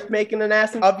worth making an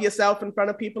ass of yourself in front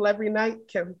of people every night?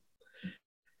 Can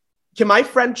my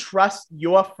friend trust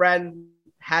your friend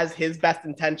has his best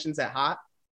intentions at heart?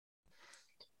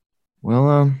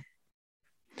 Well,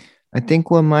 I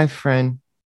think what my friend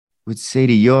would say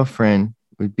to your friend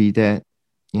would be that,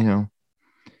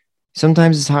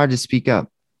 sometimes it's hard to speak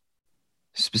up,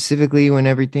 specifically when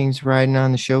everything's riding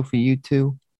on the show for you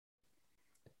two.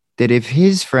 That if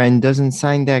his friend doesn't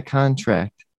sign that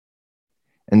contract,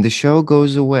 and the show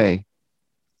goes away,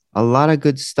 a lot of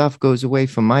good stuff goes away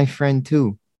for my friend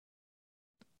too.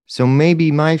 So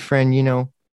maybe my friend,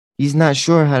 he's not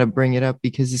sure how to bring it up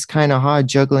because it's kind of hard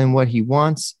juggling what he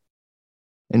wants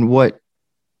and what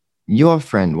your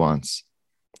friend wants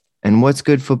and what's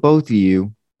good for both of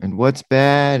you and what's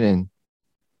bad. And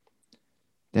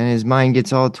then his mind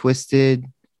gets all twisted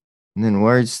and then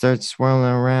words start swirling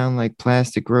around like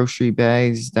plastic grocery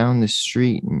bags down the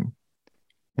street. And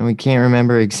we can't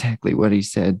remember exactly what he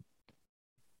said.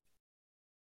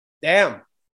 Damn.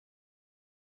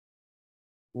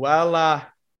 Well,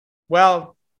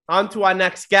 on to our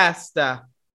next guest.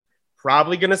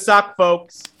 Probably gonna suck,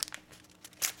 folks.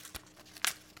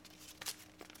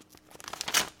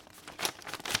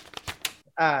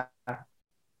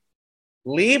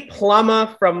 Lee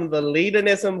Plummer from the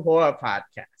Leadonism Horror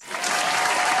Podcast.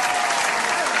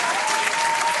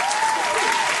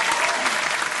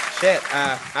 Shit,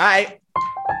 all right.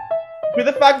 Who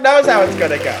the fuck knows how it's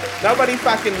gonna go? Nobody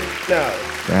fucking knows.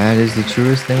 That is the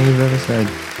truest thing you've ever said.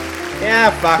 Yeah,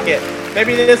 fuck it.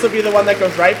 Maybe this will be the one that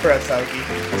goes right for us,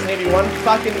 Okie. Just maybe one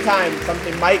fucking time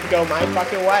something might go my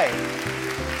fucking way.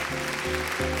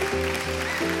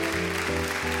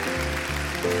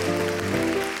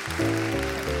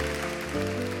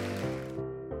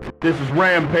 This is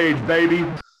Rampage, baby.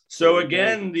 So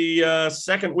again, the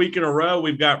second week in a row,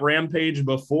 we've got Rampage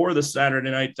before the Saturday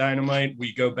Night Dynamite.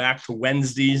 We go back to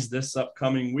Wednesdays this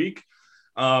upcoming week.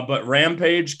 But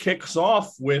Rampage kicks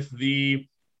off with the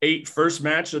first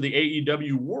match of the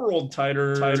AEW World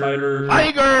Title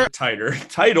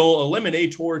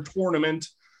Eliminator Tournament,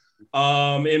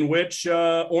 in which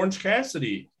Orange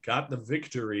Cassidy got the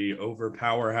victory over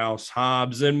Powerhouse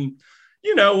Hobbs. And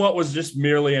what was just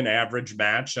merely an average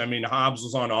match. I mean, Hobbs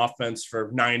was on offense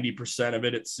for 90% of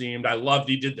it, it seemed. I loved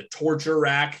he did the torture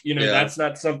rack. That's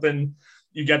not something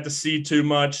you get to see too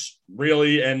much,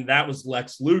 really. And that was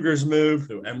Lex Luger's move,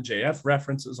 who MJF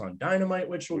references on Dynamite,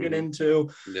 which we'll get into.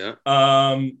 Yeah.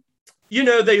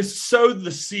 They sowed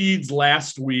the seeds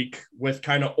last week with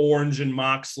kind of Orange and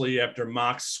Moxley after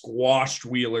Mox squashed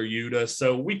Wheeler Yuta.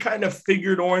 So we kind of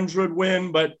figured Orange would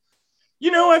win, but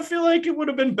I feel like it would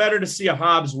have been better to see a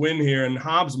Hobbs win here, and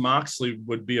Hobbs Moxley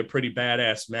would be a pretty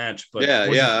badass match. But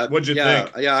what'd you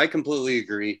think? Yeah, I completely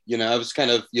agree. I was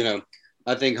kind of,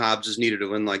 I think Hobbs has needed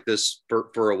to win like this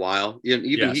for a while.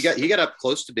 He got up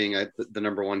close to being the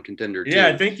number one contender too. Yeah,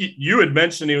 I think you had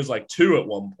mentioned he was like 2 at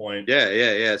one point.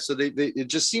 Yeah. So it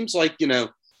just seems like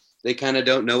they kind of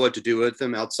don't know what to do with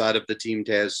him outside of the Team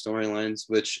Taz storylines,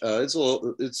 which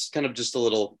it's kind of just a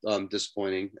little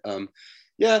disappointing.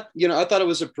 Yeah, I thought it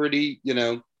was a pretty,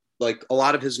 like a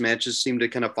lot of his matches seem to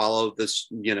kind of follow this,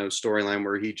 storyline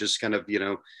where he just kind of,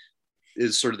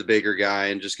 is sort of the bigger guy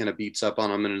and just kind of beats up on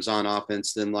him and is on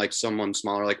offense. Then like someone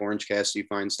smaller like Orange Cassidy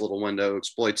finds a little window,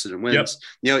 exploits it and wins.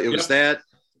 Yep. It was that.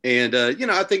 And,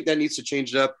 I think that needs to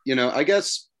change it up. I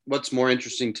guess what's more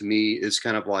interesting to me is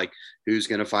kind of like who's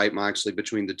going to fight Moxley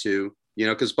between the two,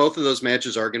 because both of those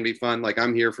matches are going to be fun. Like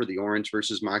I'm here for the Orange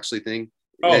versus Moxley thing.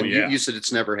 Oh, and yeah. You said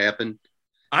it's never happened.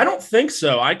 I don't think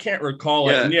so. I can't recall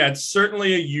it. And it's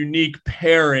certainly a unique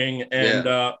pairing.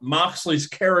 And Moxley's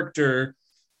character,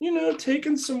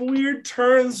 taking some weird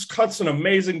turns, cuts an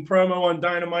amazing promo on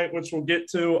Dynamite, which we'll get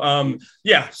to.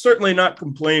 Certainly not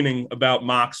complaining about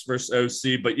Mox versus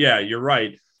OC, but yeah, you're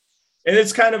right. And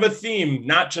it's kind of a theme,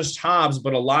 not just Hobbs,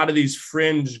 but a lot of these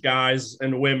fringe guys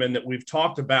and women that we've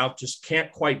talked about just can't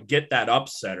quite get that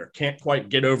upset or can't quite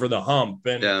get over the hump.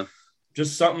 And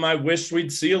just something I wish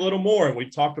we'd see a little more. And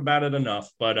we've talked about it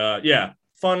enough, but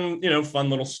fun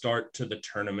little start to the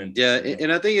tournament. Yeah.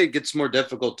 And I think it gets more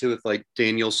difficult too, with like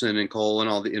Danielson and Cole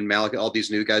and Malik, all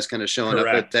these new guys kind of showing up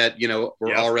at that,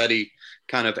 we're already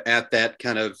kind of at that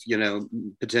kind of,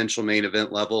 potential main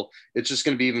event level. It's just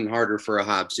going to be even harder for a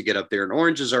Hobbs to get up there, and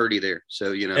Orange is already there.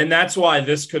 So, and that's why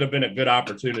this could have been a good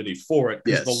opportunity for it,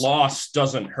 because the loss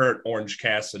doesn't hurt Orange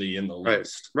Cassidy in the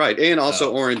least. Right. And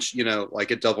also Orange,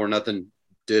 like at Double or Nothing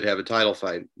did have a title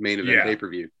fight, main event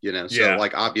pay-per-view, so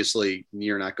like obviously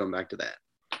you're not going back to that.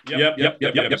 Yep.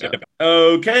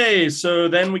 Okay, so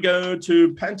then we go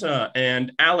to Penta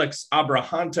and Alex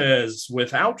Abrahantes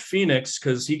without Phoenix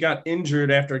because he got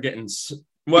injured after getting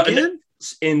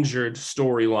injured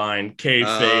storyline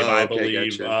kayfabe, I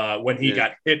believe, gotcha. When he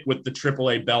got hit with the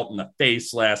AAA belt in the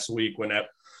face last week.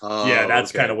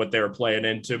 That's kind of what they were playing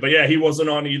into. But yeah, he wasn't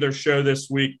on either show this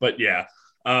week. But yeah.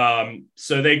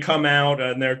 So they come out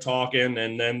and they're talking,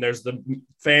 and then there's the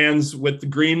fans with the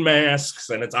green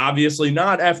masks, and it's obviously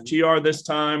not FTR this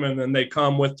time. And then they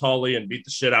come with Tully and beat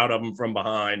the shit out of him from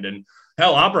behind. And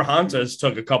hell, Abrahantes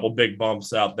took a couple big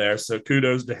bumps out there. So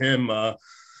kudos to him.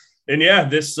 And yeah,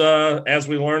 this, as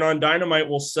we learn on Dynamite,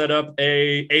 will set up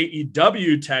a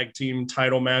AEW tag team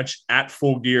title match at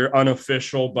Full Gear,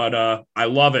 unofficial, but I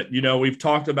love it. You know, we've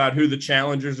talked about who the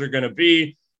challengers are going to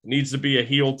be. It needs to be a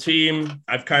heel team.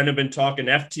 I've kind of been talking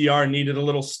FTR needed a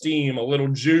little steam, a little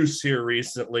juice here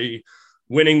recently.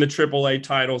 Winning the AAA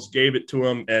titles gave it to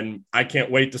them, and I can't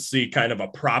wait to see kind of a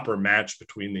proper match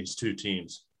between these two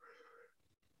teams.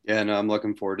 Yeah, no, I'm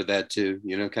looking forward to that too.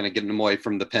 You know, kind of getting them away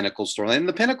from the Pinnacle storyline. And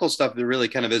the Pinnacle stuff, it really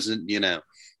kind of isn't, going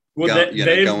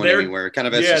anywhere. Kind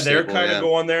of, they're kind of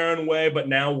going their own way. But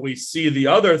now we see the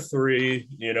other three.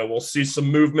 You know, we'll see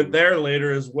some movement there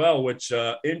later as well, which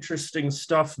interesting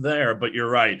stuff there. But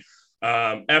you're right.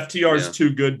 FTR is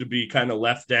too good to be kind of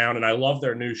left down, and I love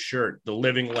their new shirt, the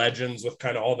Living Legends, with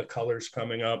kind of all the colors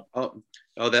coming up.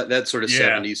 Oh, that sort of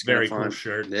 70s very cool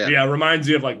shirt. Yeah, reminds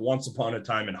you of like Once Upon a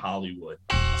Time in Hollywood,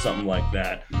 something like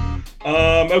that.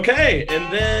 Okay,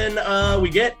 and then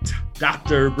we get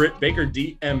Dr. Britt Baker,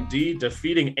 DMD,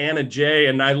 defeating Anna Jay,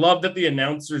 and I love that the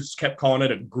announcers kept calling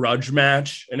it a grudge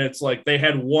match, and it's like they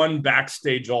had one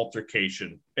backstage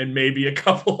altercation and maybe a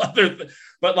couple other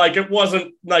but like it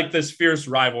wasn't like this fierce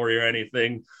rivalry or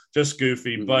anything, just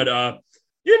goofy. Mm-hmm. But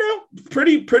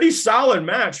pretty solid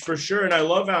match for sure. And I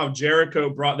love how Jericho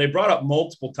brought up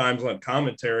multiple times on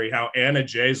commentary how Anna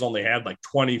Jay's only had like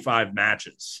 25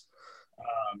 matches.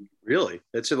 Really?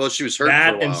 She was hurt for a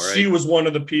while, and right? She was one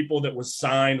of the people that was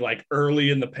signed like early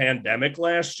in the pandemic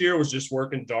last year, was just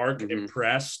working dark,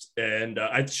 impressed. And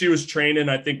she was training,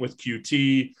 I think, with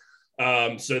QT.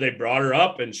 So they brought her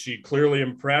up and she clearly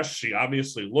impressed. She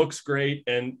obviously looks great.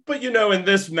 But in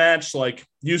this match, like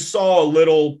you saw a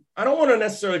little, I don't want to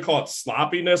necessarily call it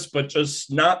sloppiness, but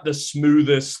just not the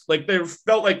smoothest. Like they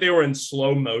felt like they were in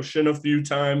slow motion a few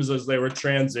times as they were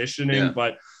transitioning,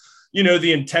 but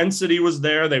the intensity was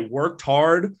there. They worked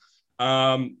hard.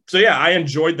 So yeah, I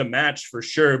enjoyed the match for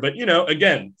sure. But,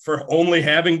 again, for only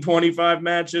having 25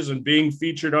 matches and being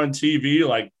featured on TV,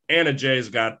 like Anna Jay's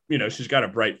got, she's got a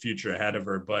bright future ahead of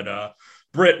her. But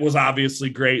Britt was obviously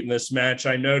great in this match.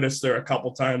 I noticed there a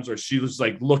couple times where she was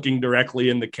like looking directly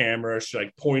in the camera. She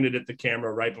like pointed at the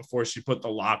camera right before she put the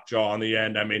lockjaw on the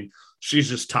end. I mean, she's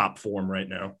just top form right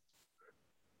now.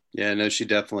 Yeah, no, she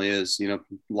definitely is, and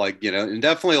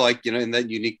definitely like, in that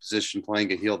unique position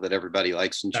playing a heel that everybody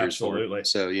likes and cheers for.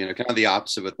 So, kind of the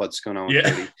opposite with what's going on with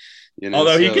Cody.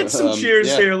 Although he gets some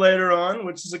cheers here later on,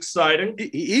 which is exciting.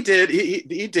 He did.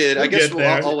 He did. I guess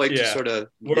I'll wait to sort of.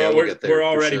 We'll get there. We're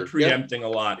already preempting a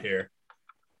lot here.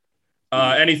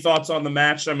 Any thoughts on the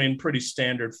match? I mean, pretty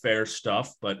standard fare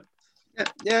stuff, but.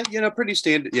 Yeah, pretty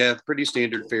standard. Yeah, pretty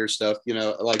standard fare stuff.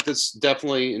 Like this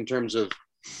definitely in terms of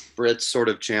Britt's sort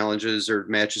of challenges or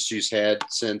matches she's had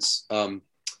since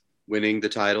winning the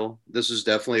title. This is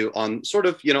definitely on sort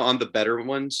of, on the better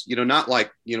ones, not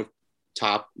like,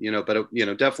 top, but,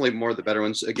 definitely more of the better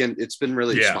ones. Again, it's been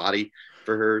really spotty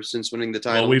for her since winning the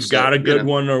title. Well, we've got a good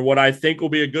one, or what I think will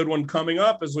be a good one coming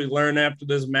up as we learn after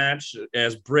this match,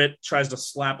 as Britt tries to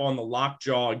slap on the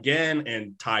lockjaw again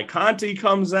and Ty Conti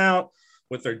comes out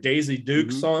with their Daisy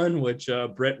Dukes on, which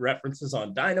Britt references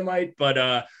on Dynamite.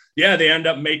 But, yeah, they end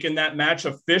up making that match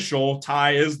official.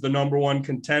 Ty is the number one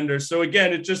contender. So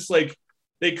again, it's just like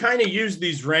they kind of use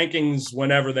these rankings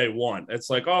whenever they want. It's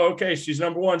like, oh, okay, she's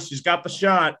number one. She's got the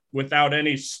shot without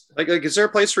any. Like is there a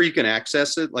place where you can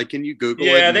access it? Like, can you Google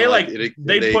it? Yeah,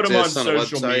 they put them on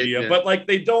social media, but like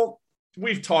they don't.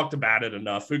 We've talked about it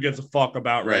enough. Who gives a fuck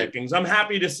about rankings? I'm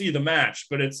happy to see the match,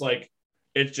 but it's like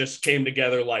it just came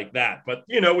together like that. But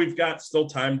we've got still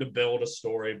time to build a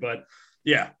story, but.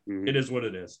 Yeah, it is what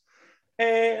it is.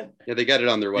 And they got it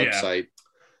on their website.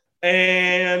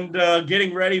 And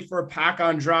getting ready for Pac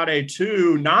Andrade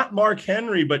 2, not Mark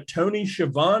Henry, but Tony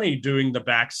Schiavone doing the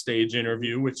backstage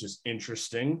interview, which is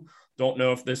interesting. Don't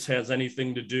know if this has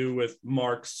anything to do with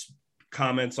Mark's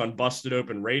comments on Busted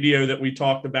Open Radio that we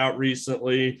talked about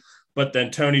recently. But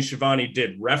then Tony Schiavone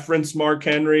did reference Mark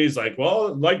Henry. He's like,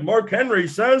 well, like Mark Henry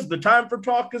says, the time for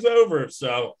talk is over.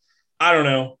 So I don't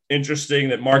know. Interesting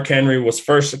that Mark Henry was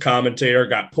first a commentator,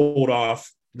 got pulled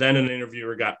off, then an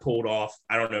interviewer got pulled off.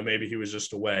 I don't know. Maybe he was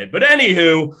just away. But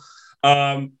anywho.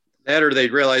 That or they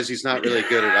realize he's not really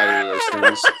good at either of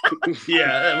those things.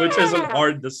 Yeah, which isn't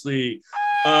hard to see.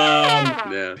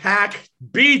 Pac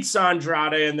beats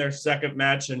Andrade in their second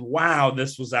match. And wow,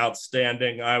 this was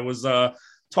outstanding. I was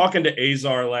talking to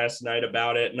Azar last night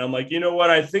about it. And I'm like, you know what?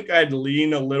 I think I'd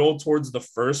lean a little towards the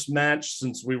first match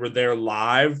since we were there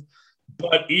live.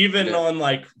 But even on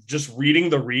like just reading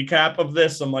the recap of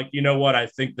this, I'm like, you know what? I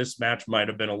think this match might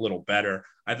have been a little better.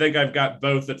 I think I've got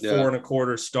both at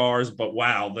 4.25 stars, but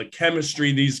wow, the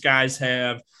chemistry these guys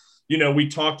have, we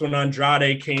talked when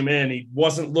Andrade came in, he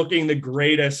wasn't looking the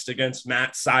greatest against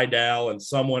Matt Sydal and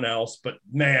someone else, but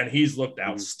man, he's looked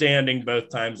outstanding both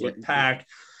times with Pac.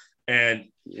 And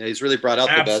yeah, he's really brought out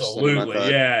the best. Absolutely.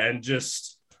 Yeah. And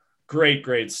just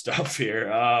great stuff here.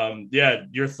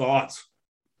 Your thoughts?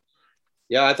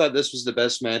 Yeah, I thought this was the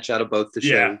best match out of both the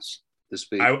shows this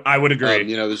week. I would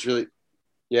agree. It was really,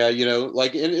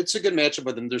 and it's a good matchup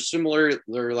with them. They're similar.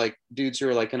 They're like dudes who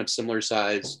are like kind of similar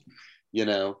size,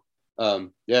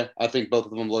 I think both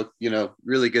of them look,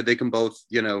 really good. They can both,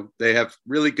 they have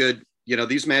really good,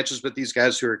 these matches with these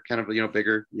guys who are kind of,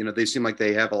 bigger, they seem like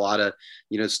they have a lot of,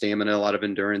 stamina, a lot of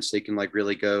endurance. They can like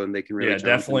really go and they can really,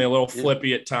 definitely a little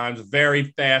flippy at times,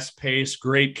 very fast paced,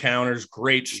 great counters,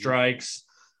 great strikes.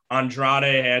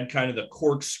 Andrade had kind of the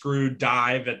corkscrew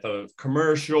dive at the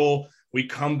commercial. We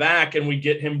come back and we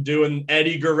get him doing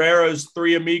Eddie Guerrero's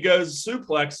Three Amigos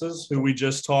suplexes, who we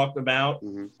just talked about.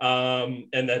 And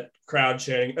that crowd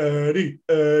chanting, Eddie,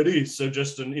 Eddie. So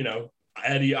just,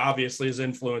 Eddie obviously has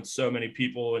influenced so many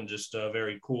people and just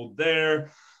very cool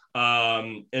there.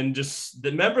 And just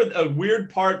remember a weird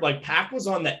part, like Pac was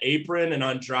on the apron and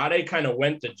Andrade kind of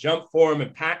went to jump for him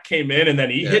and Pac came in and then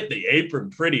he hit the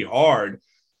apron pretty hard.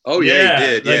 Oh, yeah,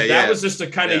 he did. That was just a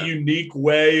kind of unique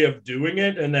way of doing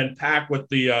it. And then Pac with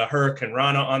the Hurricane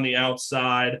Rana on the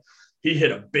outside. He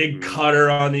hit a big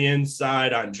cutter on the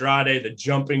inside. Andrade, the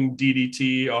jumping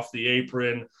DDT off the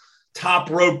apron. Top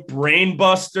rope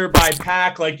brainbuster by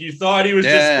Pac. Like you thought he was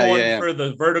just going for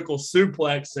the vertical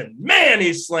suplex. And, man,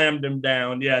 he slammed him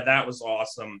down. Yeah, that was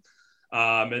awesome.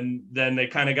 And then they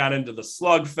kind of got into the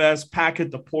slugfest. Pac hit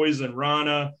the Poison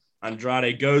Rana.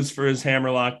 Andrade goes for his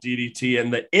hammerlock DDT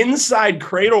and the inside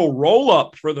cradle roll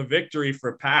up for the victory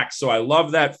for Pac. So I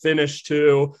love that finish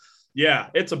too. Yeah,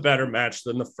 it's a better match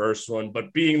than the first one,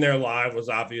 but being there live was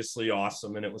obviously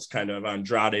awesome. And it was kind of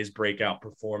Andrade's breakout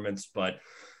performance, but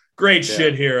great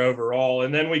shit here overall.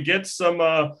 And then we get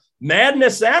some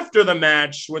madness after the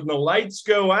match when the lights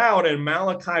go out and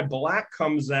Malachi Black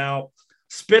comes out,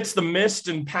 spits the mist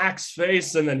in Pac's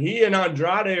face. And then he and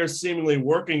Andrade are seemingly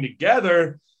working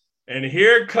together. And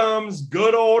here comes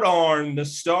good old Arn, the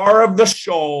star of the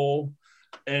show.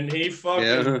 And he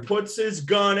fucking puts his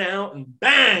gun out and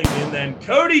bang. And then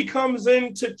Cody comes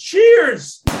in to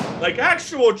cheers, like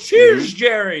actual cheers,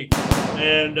 Jerry.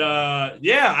 And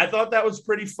I thought that was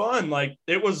pretty fun. Like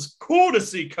it was cool to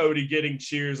see Cody getting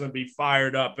cheers and be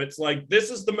fired up. It's like,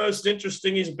 this is the most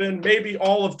interesting he's been maybe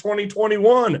all of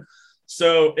 2021.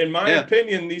 So in my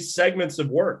opinion, these segments have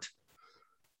worked.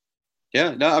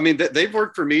 Yeah, no, I mean, they've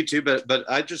worked for me too, but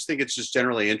I just think it's just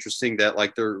generally interesting that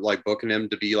like they're like booking him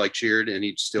to be like cheered and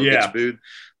he still gets booed.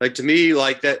 Like to me,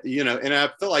 like that, and I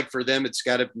feel like for them, it's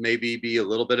got to maybe be a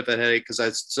little bit of a headache because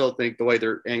I still think the way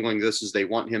they're angling this is they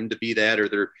want him to be that or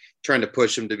they're trying to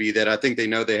push him to be that. I think they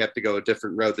know they have to go a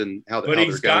different road than how they're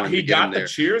going. He got the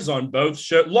cheers on both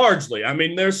shows largely. I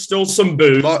mean, there's still some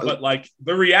boos, but like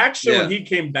the reaction when he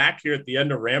came back here at the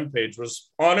end of Rampage was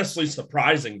honestly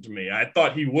surprising to me. I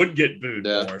thought he would get booed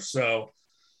more. So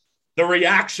the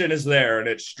reaction is there and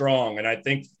it's strong. And I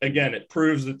think, again, it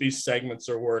proves that these segments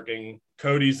are working.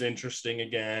 Cody's interesting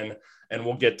again, and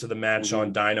we'll get to the match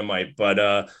on Dynamite.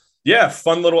 But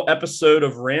fun little episode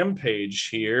of Rampage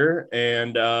here.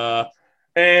 And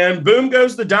boom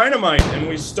goes the Dynamite. And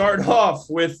we start off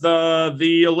with the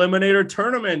Eliminator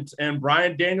Tournament and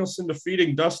Bryan Danielson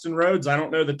defeating Dustin Rhodes. I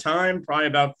don't know the time, probably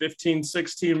about 15,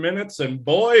 16 minutes. And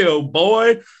boy, oh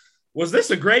boy, was this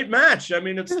a great match. I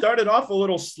mean, it started off a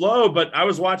little slow, but I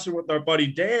was watching with our buddy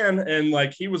Dan, and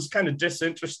like he was kind of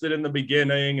disinterested in the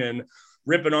beginning and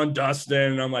ripping on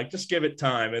Dustin. And I'm like, just give it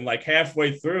time. And like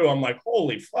halfway through, I'm like,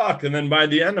 holy fuck. And then by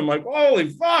the end, I'm like, holy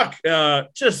fuck.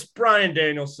 Just Bryan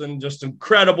Danielson, just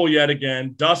incredible yet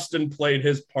again. Dustin played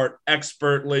his part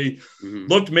expertly,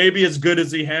 looked maybe as good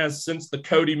as he has since the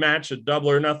Cody match at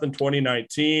Double or Nothing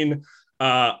 2019.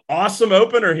 Awesome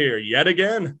opener here yet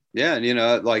again. Yeah,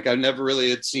 and like I never really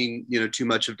had seen too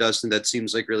much of Dustin. That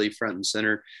seems like really front and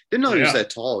center. Didn't know he was that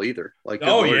tall either. Like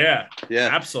yeah,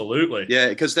 absolutely. Yeah,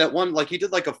 because that one, like he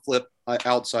did like a flip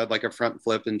outside, like a front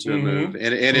flip into a move,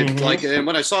 and it like, and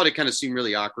when I saw it, it kind of seemed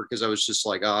really awkward because I was just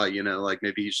like, like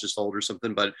maybe he's just old or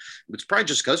something. But it's probably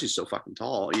just because he's so fucking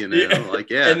tall,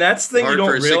 like and that's the thing you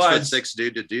don't realize. 6'6"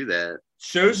 dude to do that.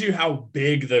 Shows you how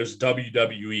big those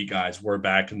WWE guys were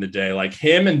back in the day. Like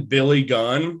him and Billy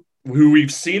Gunn, who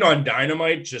we've seen on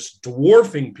Dynamite just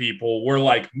dwarfing people, were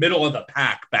like middle of the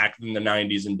pack back in the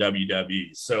 90s in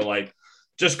WWE. So like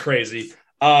just crazy.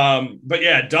 But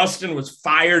yeah, Dustin was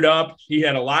fired up. He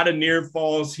had a lot of near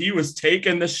falls. He was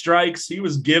taking the strikes. He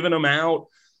was giving them out.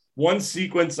 one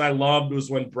sequence I loved was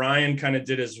when Bryan kind of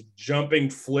did his jumping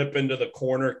flip into the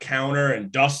corner counter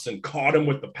and Dustin caught him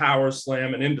with the power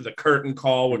slam and into the curtain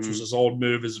call, which was his old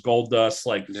move, his Goldust.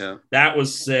 Like, that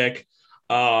was sick.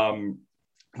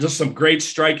 Just some great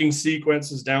striking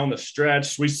sequences down the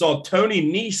stretch. We saw Tony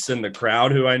Nese in the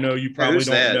crowd, who I know you probably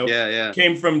don't know. Yeah.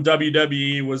 Came from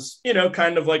WWE, was,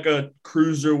 kind of like a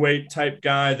cruiserweight type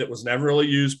guy that was never really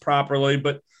used properly.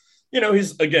 But,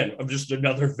 he's, again, just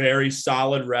another very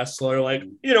solid wrestler, like,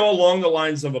 along the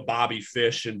lines of a Bobby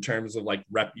Fish in terms of like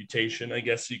reputation, I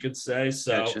guess you could say.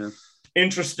 So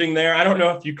interesting there. I don't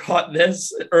know if you caught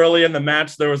this early in the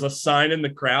match. There was a sign in the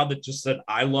crowd that just said,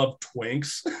 "I love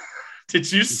Twinks." Did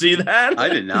you see that? I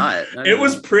did not. It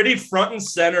was pretty front and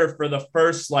center for the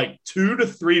first like 2 to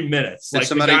 3 minutes. Did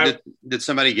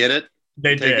somebody get it?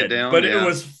 They did, it down? But it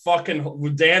was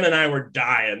fucking. Dan and I were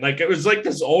dying. Like, it was like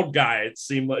this old guy. It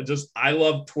seemed like just, "I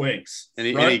love Twinks," and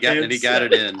he got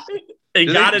it in. He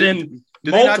got it in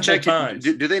multiple times.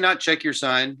 Do they not check your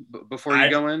sign before you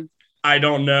go in? I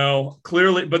don't know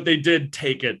clearly, but they did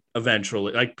take it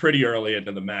eventually, like pretty early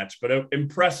into the match, but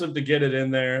impressive to get it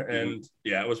in there. And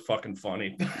it was fucking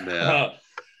funny. Yeah.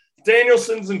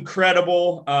 Danielson's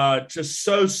incredible. Just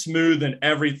so smooth and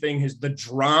everything. The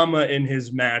drama in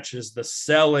his matches, the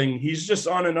selling, he's just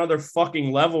on another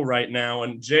fucking level right now.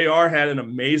 And JR had an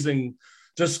amazing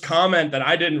just comment that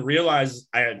I didn't realize,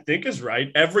 I think is right.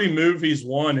 Every move he's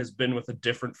won has been with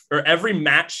every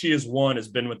match he has won has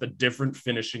been with a different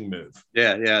finishing move.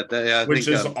 Which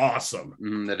is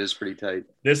awesome. That is pretty tight.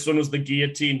 This one was the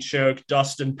guillotine choke.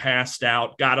 Dustin passed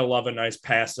out. Gotta love a nice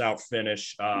pass out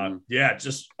finish.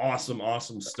 Just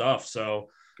awesome stuff. So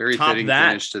very fitting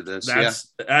finish to this.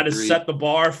 That has set the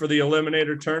bar for the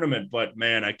Eliminator tournament. But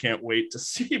man, I can't wait to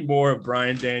see more of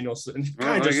Bryan Danielson. He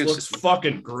just looks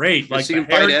fucking great. Like, see him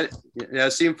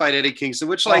fight Eddie Kingston,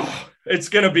 which it's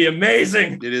gonna be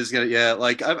amazing. It is gonna,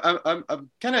 like I'm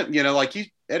kind of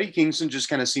Eddie Kingston just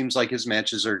kind of seems like his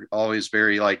matches are always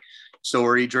very like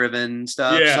story driven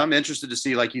stuff. Yeah. So I'm interested to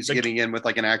see like he's getting in with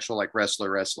like an actual like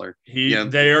wrestler.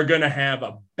 They are gonna have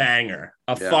a banger,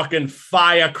 fucking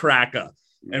firecracker.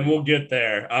 And we'll get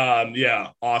there.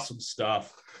 Awesome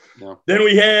stuff. Yeah. Then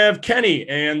we have Kenny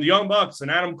and the Young Bucks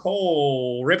and Adam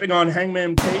Cole ripping on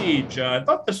Hangman Page. I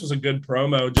thought this was a good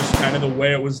promo, just kind of the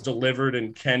way it was delivered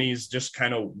and Kenny's just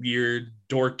kind of weird,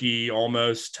 dorky,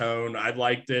 almost tone. I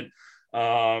liked it.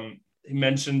 He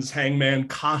mentions Hangman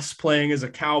cosplaying as a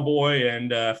cowboy,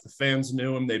 and if the fans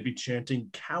knew him, they'd be chanting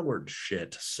coward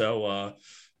shit. So,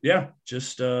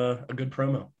 just a good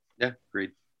promo. Yeah,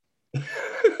 great.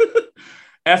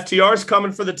 FTR's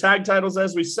coming for the tag titles,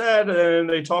 as we said, and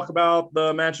they talk about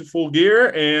the match at Full Gear,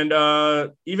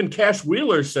 and even Cash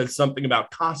Wheeler said something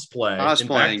about cosplaying. I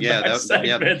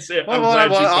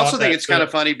also think it's kind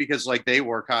of funny because like they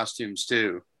wore costumes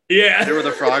too. Yeah, they were the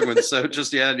Frogmans, so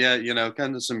just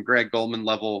kind of some Greg Goldman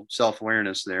level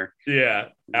self-awareness there. Yeah,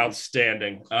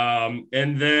 outstanding.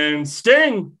 And then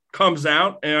Sting comes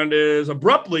out and is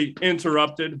abruptly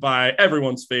interrupted by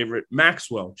everyone's favorite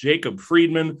Maxwell, Jacob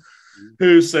Friedman,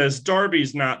 who says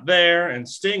Darby's not there, and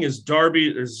Sting is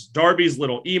Darby's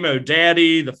little emo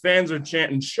daddy. The fans are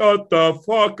chanting, "Shut the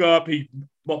fuck up." He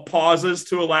pauses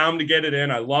to allow him to get it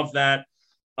in. I love that.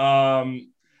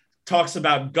 Talks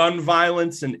about gun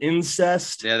violence and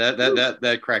incest. Yeah,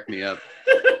 that cracked me up.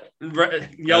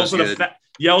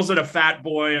 Yells at a fat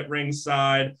boy at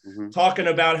ringside, talking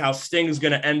about how Sting's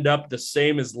going to end up the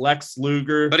same as Lex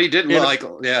Luger. But he didn't or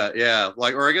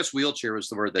I guess wheelchair was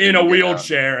the word. In a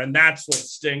wheelchair, and that's what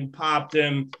Sting popped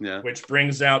him, which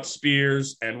brings out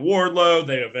Spears and Wardlow.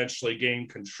 They eventually gain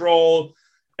control.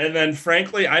 And then,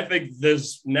 frankly, I think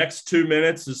this next 2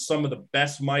 minutes is some of the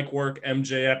best mic work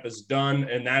MJF has done,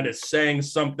 and that is saying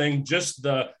something.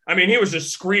 He was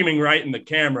just screaming right in the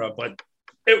camera, but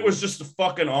it was just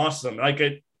fucking awesome.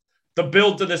 The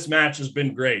build to this match has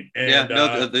been great.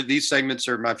 And, these segments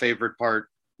are my favorate part.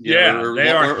 They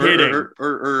are hitting.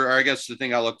 Or I guess the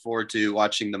thing I look forward to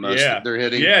watching the most. They're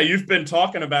hitting. Yeah, you've been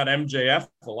talking about MJF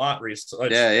a lot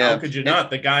recently. How could you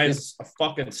not? The guy's a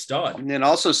fucking stud. And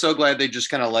also so glad they just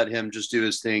kind of let him just do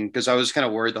his thing, because I was kind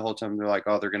of worried the whole time. They're like,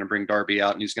 oh, they're going to bring Darby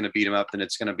out and he's going to beat him up and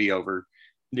it's going to be over.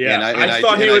 Yeah, I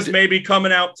thought he was maybe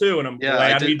coming out too, and I'm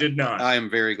glad he did not. I am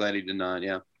very glad he did not,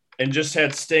 And just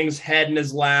had Sting's head in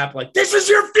his lap, like, "This is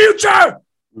your future!"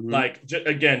 Like,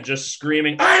 just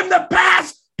screaming, "I am the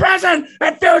past, present,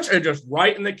 and future!" And just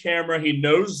right in the camera. He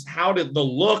knows the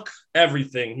look,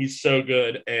 everything. He's so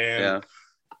good. And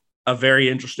a very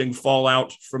interesting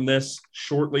fallout from this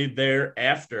shortly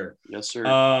thereafter. Yes, sir.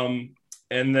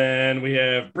 And then we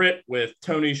have Britt with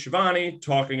Tony Schiavone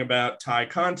talking about Ty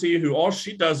Conti, who all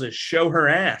she does is show her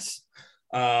ass,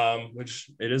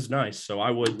 which it is nice. So I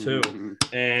would too.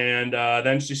 And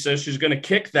then she says she's going to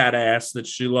kick that ass that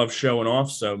she loves showing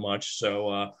off so much.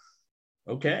 So,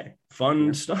 okay,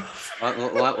 fun stuff. A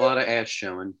lot of ass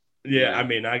showing. Yeah, I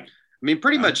mean,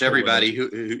 pretty much everybody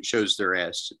who shows their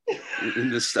ass in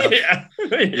this stuff,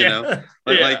 you know,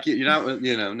 but like you're not,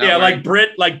 you know, not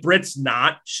wearing... like Britt's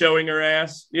not showing her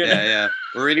ass,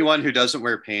 or anyone who doesn't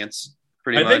wear pants.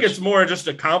 I think it's more just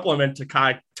a compliment to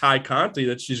Ty Conti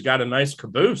that she's got a nice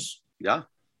caboose. Yeah,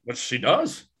 which she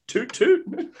does. Toot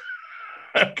toot.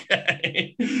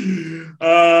 Okay.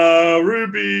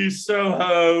 Ruby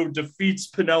Soho defeats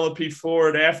Penelope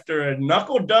Ford after a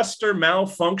knuckle duster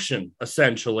malfunction,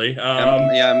 essentially.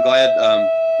 I'm glad.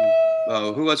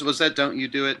 Who was that? Don't you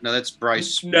do it? No, that's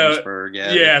Bryce Ginsburg.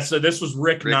 So this was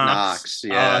Rick Knox.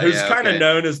 Who's kind of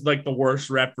known as like the worst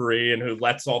referee and who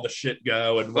lets all the shit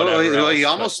go and whatever. He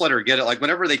almost let her get it. Like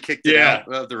whenever they kicked it out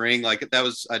of the ring, like that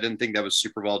was. I didn't think that was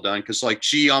super well done because like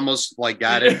she almost like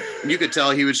got it, and you could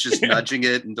tell he was just nudging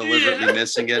it and deliberately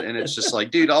missing it, and it's just like,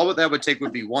 dude, all that would take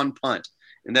would be one punt,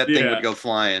 and that thing would go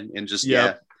flying, and just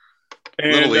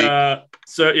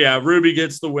And Ruby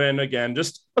gets the win again.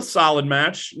 Just a solid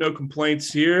match. No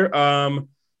complaints here. I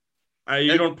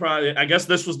guess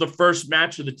this was the first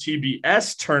match of the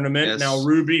TBS tournament. Yes. Now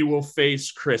Ruby will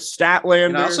face Chris Statlander.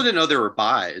 And I also didn't know there were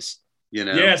buys. You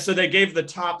know? Yeah, so they gave the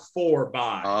top 4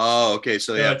 buys. Oh, okay.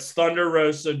 So it's Thunder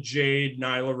Rosa, Jade,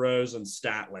 Nyla Rose, and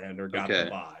Statlander got the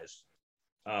buys.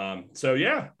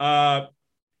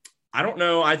 I don't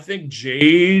know. I think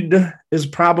Jade is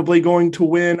probably going to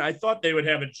win. I thought they would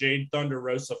have a Jade Thunder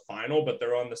Rosa final, but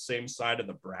they're on the same side of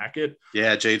the bracket.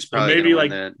 Yeah, Jade's probably maybe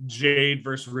like Jade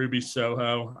versus Ruby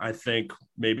Soho. I think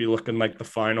maybe looking like the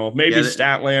final. Maybe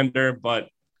Statlander, but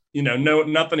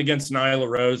nothing against Nyla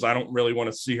Rose. I don't really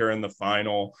want to see her in the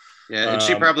final. Yeah, and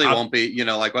she probably won't be.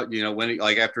 When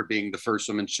after being the first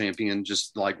women's champion,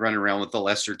 just like running around with the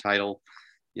lesser title.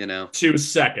 She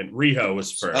was second. Riho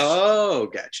was first. Oh,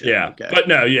 gotcha. Yeah, okay. But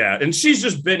no, and she's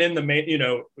just been in the main,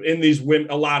 in these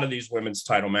a lot of these women's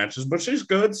title matches. But she's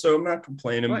good, so I'm not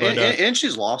complaining. Well, and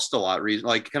she's lost a lot. With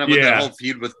that whole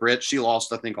feud with Britt, she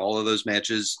lost I think all of those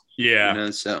matches.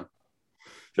 Yeah. So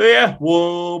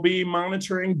we'll be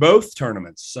monitoring both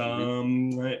tournaments.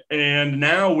 And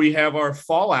now we have our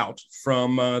fallout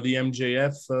from the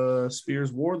MJF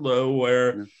Spears Wardlow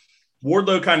where.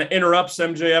 Wardlow kind of interrupts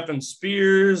MJF and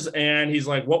Spears, and he's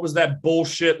like, what was that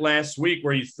bullshit last week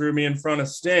where you threw me in front of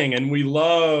Sting? And we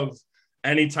love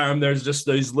anytime there's just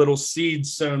these little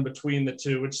seeds sown between the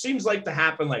two, which seems like to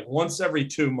happen like once every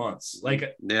 2 months.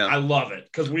 I love it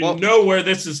because we know where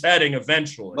this is heading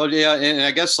eventually. Well, yeah, and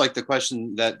I guess like the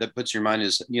question that puts your mind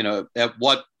is,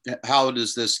 how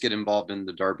does this get involved in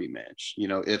the Derby match?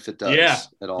 If it does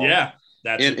at all. Yeah.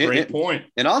 That's a great point.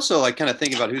 And also, like, kind of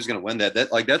thinking about who's going to win that.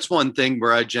 That's one thing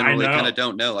where I generally kind of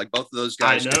don't know. Like, both of those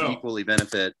guys can equally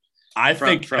benefit. I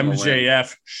think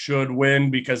MJF should win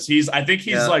because I think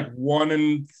he's like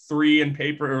 1-3 in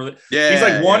paper. He's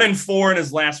like 1-4 in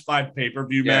his last 5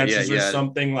 pay-per-view matches or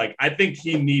something. Like, I think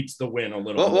he needs to win a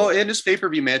little bit. Well, and his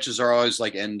pay-per-view matches are always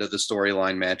like end of the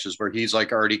storyline matches where he's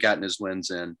like already gotten his wins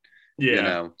in.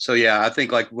 Yeah. So, I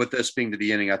think like with this being the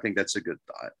beginning, I think that's a good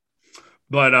thought.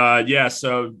 But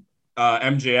so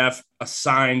MJF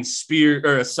assigned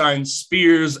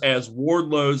Spears as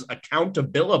Wardlow's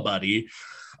accountability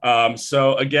buddy.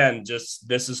 So again, just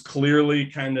this is clearly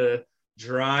kind of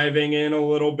driving in a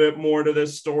little bit more to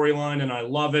this storyline, and I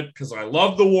love it because I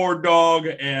love the Ward Dog,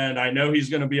 and I know he's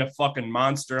going to be a fucking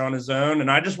monster on his own, and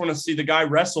I just want to see the guy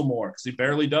wrestle more because he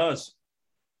barely does.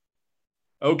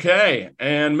 Okay,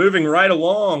 and moving right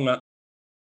along.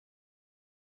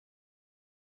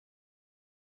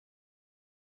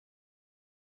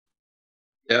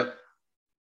 Yep.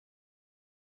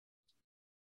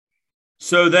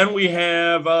 So then we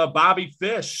have Bobby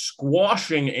Fish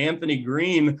squashing Anthony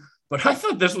Green, but I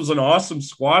thought this was an awesome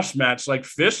squash match. Like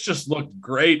Fish just looked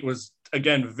great. Was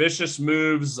again vicious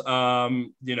moves. I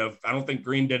don't think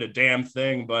Green did a damn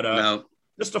thing, but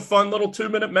just a fun little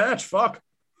 2-minute match. Fuck.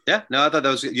 Yeah, no, I thought that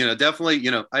was definitely.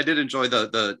 I did enjoy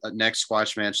the next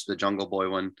squash match, the Jungle Boy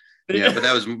one. Yeah, but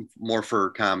that was more for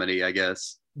comedy, I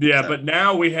guess. Yeah, but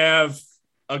now we have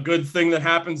a good thing that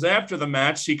happens after the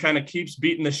match. He kind of keeps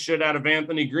beating the shit out of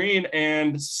Anthony Green,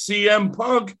 and CM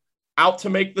Punk out to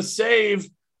make the save,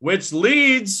 which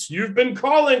leads, you've been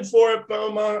calling for it,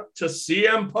 Beaumont, to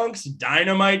CM Punk's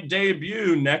Dynamite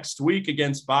debut next week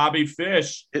against Bobby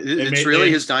Fish. It's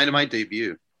really his Dynamite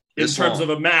debut. In terms of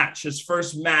a match, his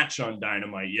first match on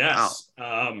Dynamite, yes.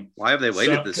 Wow. Why have they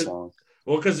waited this long?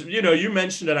 Well, because, you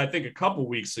mentioned it, I think, a couple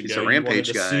weeks ago. He's a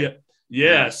Rampage guy.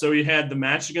 Yeah, so he had the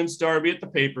match against Darby at the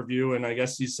pay-per-view, and I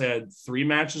guess he's had 3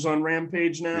 matches on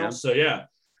Rampage now. Yeah. So, yeah.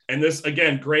 And this,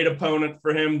 again, great opponent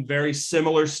for him, very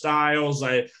similar styles.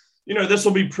 This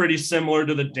will be pretty similar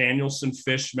to the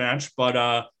Danielson-Fish match,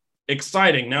 but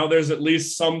exciting. Now there's at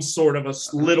least some sort of a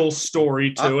little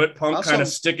story to it. Punk kind of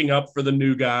sticking up for the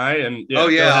new guy, and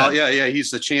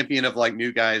he's the champion of like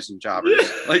new guys and jobbers.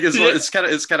 Like it's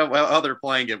kind of how they're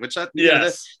playing it, which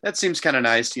that seems kind of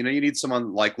nice. You need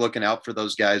someone like looking out for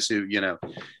those guys who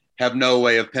have no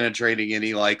way of penetrating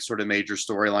any like sort of major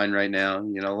storyline right now.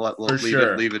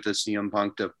 Leave it to CM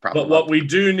Punk to probably. But what we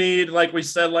do need, like we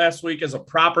said last week, is a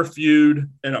proper feud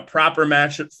and a proper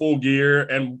match at Full Gear.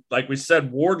 And like we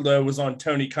said, Wardlow was on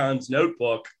Tony Khan's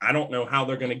notebook. I don't know how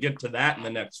they're going to get to that in the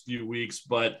next few weeks,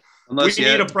 but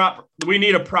we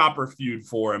need a proper feud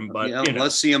for him. But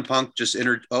unless CM Punk just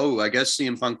I guess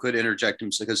CM Punk could interject him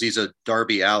because he's a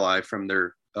Darby ally from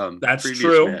their. That's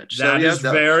true. Match. That is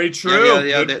very true.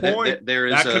 Yeah, Good point.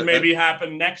 That could maybe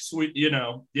happen next week.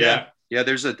 Yeah.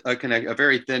 There's a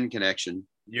very thin connection.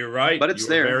 You're right, but it's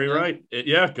there. Very right.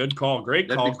 Good call. Great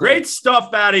call. Cool. Great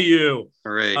stuff out of you.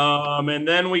 All right. And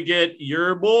then we get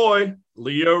your boy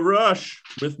Lio Rush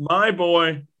with my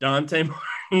boy Dante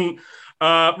Martin.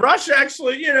 Rush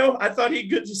actually, I thought he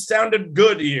just sounded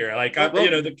good here. Like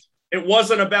it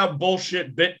wasn't about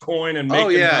bullshit Bitcoin and making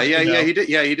he did.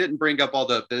 Yeah, he didn't bring up all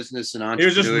the business and entrepreneurial He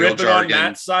was just ripping jargon. on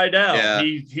Matt Sydal. Yeah,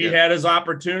 he had his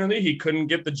opportunity. He couldn't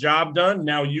get the job done.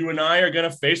 Now you and I are going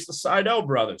to face the Sydal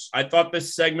brothers. I thought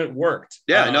this segment worked.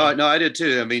 Yeah, no, I did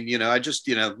too. I mean, I just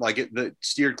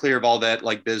steered clear of all that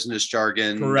like business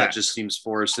jargon. Correct. That just seems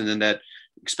forced, and then that.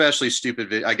 Especially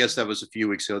stupid. I guess that was a few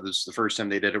weeks ago. This is the first time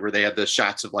they did it, where they had the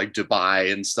shots of like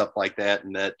Dubai and stuff like that,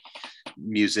 and that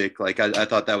music. Like I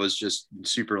thought that was just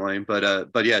super lame. But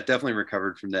yeah, definitely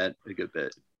recovered from that a good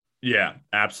bit. Yeah,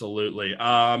 absolutely.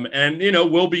 And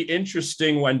will be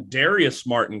interesting when Darius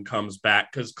Martin comes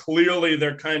back, because clearly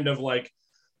they're kind of like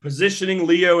positioning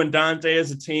Lio and Dante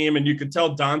as a team, and you could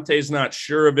tell Dante's not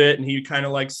sure of it, and he kind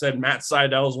of like said Matt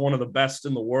Sydal is one of the best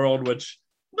in the world, which.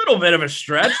 Little bit of a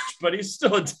stretch, but he's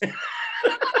still a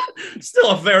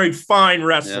very fine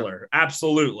wrestler. Yeah.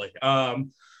 Absolutely.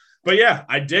 But yeah,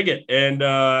 I dig it. And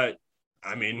I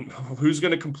mean, who's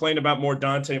going to complain about more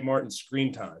Dante Martin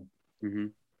screen time? Mm-hmm.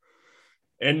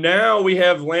 And now we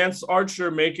have Lance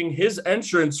Archer making his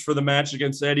entrance for the match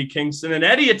against Eddie Kingston, and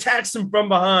Eddie attacks him from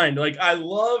behind. Like, I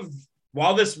loved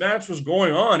while this match was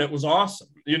going on, it was awesome.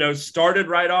 Started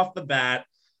right off the bat.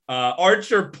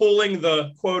 Archer pulling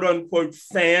the quote unquote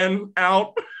fan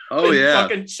out. Oh yeah.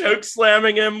 Fucking choke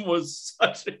slamming him was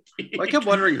such a key. I kept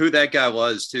wondering who that guy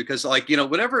was too. Cause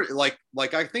whenever like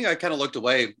I think I kind of looked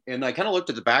away and I kind of looked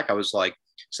at the back. I was like,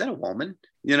 is that a woman?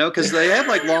 Cause they have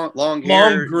like long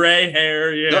hair. Long gray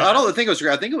hair. Yeah. No, I don't think it was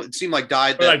gray. I think it seemed like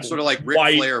dyed that like, sort of like Ric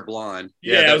Flair blonde.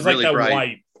 Yeah. It was really like that bright,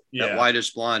 white. Yeah. That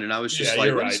whitish blonde. And I was just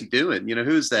like, what is he doing?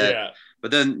 Who's that? Yeah. But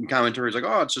then commentaries like,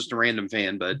 oh, it's just a random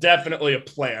fan, but definitely a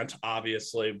plant,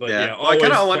 obviously. But yeah, I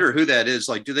kind of wonder who that is.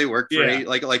 Like, do they work for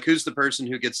like who's the person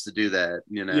who gets to do that?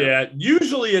 Yeah,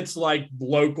 usually it's like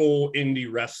local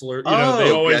indie wrestler.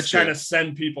 They always kind of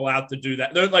send people out to do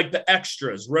that. They're like the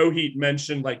extras. Rohit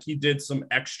mentioned like he did some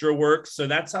extra work, so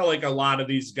that's how like a lot of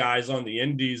these guys on the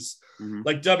indies. Mm-hmm.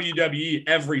 Like WWE,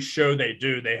 every show they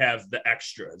do, they have the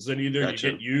extras, and either you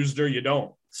get used or you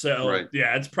don't. So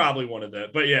yeah, it's probably one of the.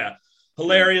 But yeah.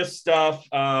 Hilarious stuff.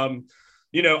 I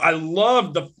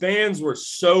love the fans were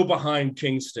so behind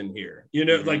Kingston here.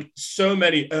 Like so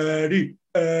many Eddie.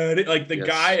 Like the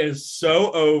guy is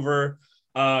so over.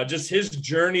 Just his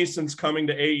journey since coming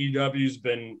to AEW has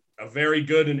been a very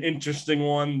good and interesting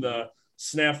one. The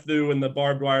snafu and the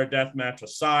barbed wire death match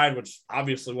aside, which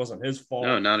obviously wasn't his fault.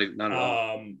 No, not at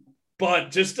all.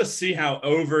 But just to see how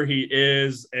over he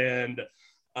is and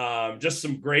just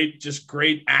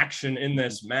great action in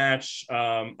this match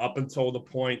up until the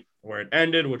point where it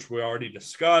ended, which we already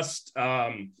discussed.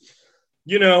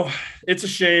 It's a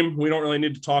shame. We don't really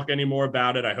need to talk anymore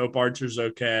about it. I hope Archer's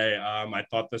okay. I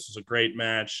thought this was a great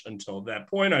match until that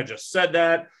point. I just said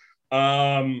that.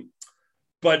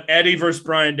 But Eddie versus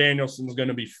Bryan Danielson is going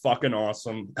to be fucking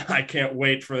awesome. I can't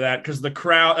wait for that because the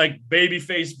crowd, like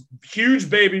huge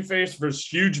babyface versus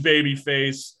huge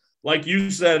babyface. Like you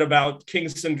said about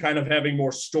Kingston kind of having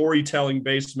more storytelling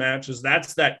based matches,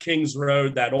 that's that King's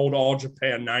Road, that old All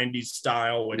Japan 90s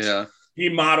style, which he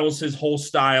models his whole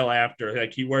style after.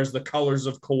 Like he wears the colors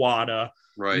of Kawada.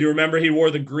 Right. You remember he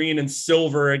wore the green and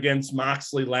silver against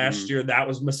Moxley last year. That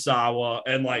was Misawa.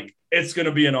 And like, it's going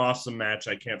to be an awesome match.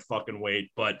 I can't fucking wait.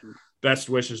 But best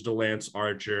wishes to Lance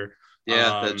Archer.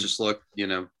 Yeah, that just looked,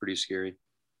 pretty scary.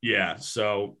 Yeah,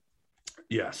 so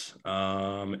yes.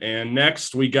 And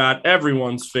next we got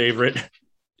everyone's favorite,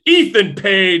 Ethan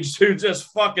Page, who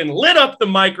just fucking lit up the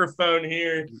microphone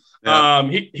here. Yeah.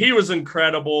 He was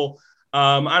incredible.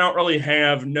 I don't really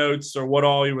have notes or what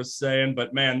all he was saying,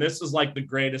 but man, this is like the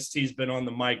greatest he's been on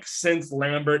the mic since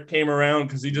Lambert came around,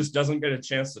 because he just doesn't get a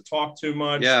chance to talk too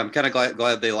much. Yeah, I'm kind of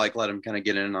glad they let him kind of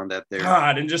get in on that there.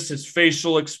 God, and just his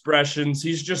facial expressions,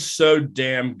 he's just so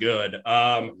damn good.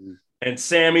 And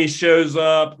Sammy shows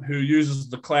up, who uses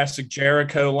the classic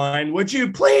Jericho line, "Would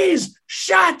you please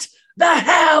shut the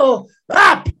hell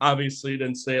up?" Obviously, he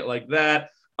didn't say it like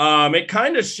that. It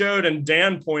kind of showed, and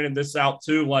Dan pointed this out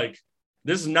too, like,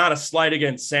 this is not a slight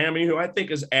against Sammy, who I think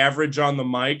is average on the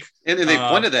mic. And they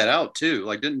pointed that out too.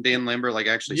 Like, didn't Dan Lambert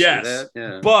actually say that?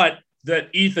 Yeah. But that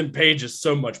Ethan Page is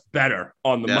so much better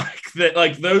on the mic, that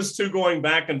like those two going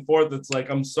back and forth, it's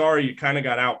like, I'm sorry, you kind of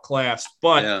got outclassed,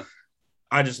 but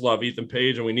I just love Ethan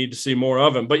Page and we need to see more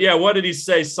of him. But yeah, what did he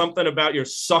say? Something about you're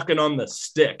sucking on the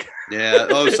stick. Yeah.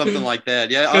 Oh, something like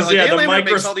that. Yeah. Dan Lambert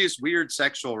makes all these weird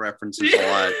sexual references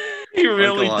a lot. He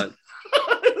really does.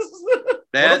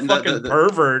 That what a fucking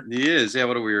pervert. He is. Yeah,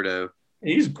 what a weirdo.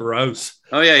 He's gross.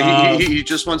 Oh yeah, he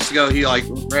just wants to go. He like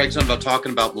brags on about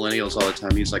talking about millennials all the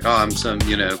time. He's like, oh, I'm some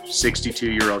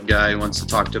 62-year-old guy who wants to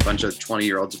talk to a bunch of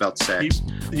 20-year-olds about sex.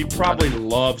 He probably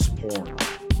loves porn.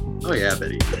 Oh yeah, I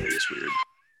bet he's weird.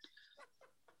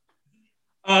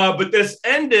 But this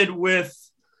ended with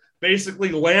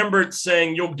basically Lambert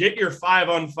saying, "You'll get your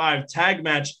 5-on-5 tag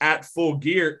match at Full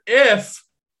Gear if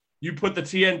you put the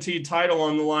TNT title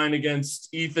on the line against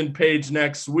Ethan Page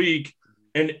next week.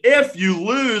 And if you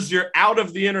lose, you're out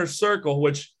of the Inner Circle,"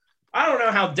 which I don't know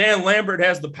how Dan Lambert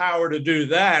has the power to do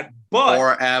that, but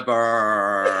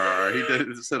forever. He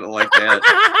didn't say it like that.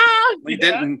 He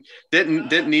didn't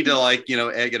need to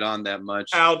egg it on that much.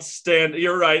 Outstanding.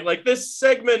 You're right. Like this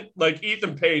segment, like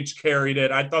Ethan Page carried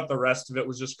it. I thought the rest of it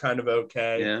was just kind of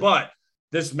okay, but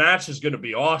this match is going to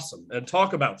be awesome. And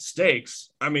talk about stakes.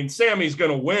 I mean, Sammy's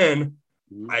going to win,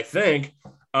 I think.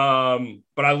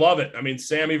 But I love it. I mean,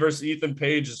 Sammy versus Ethan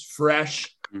Page is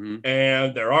fresh,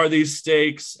 and there are these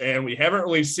stakes, and we haven't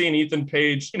really seen Ethan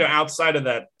Page, outside of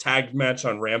that tag match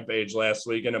on Rampage last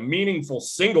week, in a meaningful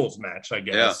singles match, I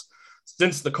guess,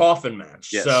 since the coffin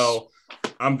match. Yes. So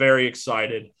I'm very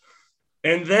excited.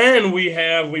 And then we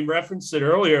referenced it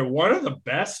earlier, one of the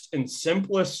best and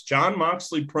simplest Jon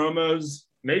Moxley promos,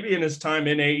 maybe in his time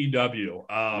in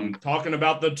AEW, talking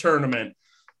about the tournament.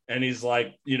 And he's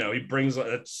like, he brings,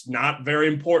 it's not very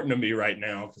important to me right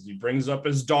now, because he brings up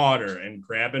his daughter and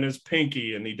grabbing his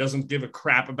pinky, and he doesn't give a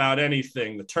crap about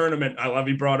anything. The tournament, I love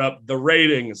he brought up the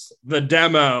ratings, the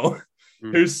demo,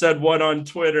 who said what on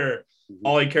Twitter.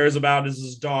 All he cares about is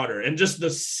his daughter, and just the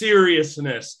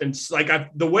seriousness. And like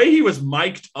the way he was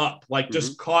mic'd up, like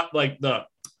just caught like the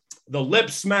lip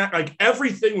smack, like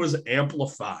everything was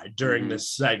amplified during this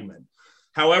segment.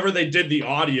 However they did the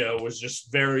audio was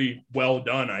just very well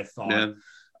done, I thought.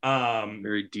 Yeah.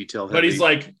 Very detailed. But he's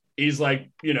like,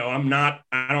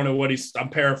 I'm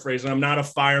paraphrasing. I'm not a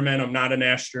fireman. I'm not an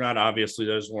astronaut. Obviously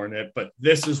those weren't it, but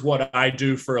this is what I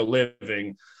do for a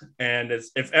living. And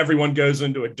if everyone goes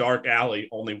into a dark alley,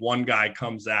 only one guy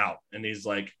comes out, and he's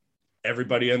like,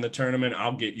 everybody in the tournament,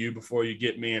 I'll get you before you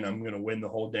get me, and I'm going to win the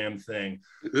whole damn thing.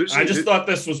 I just thought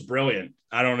this was brilliant.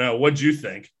 I don't know. What'd you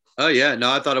think? Oh yeah, no,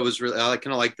 I thought it was really. I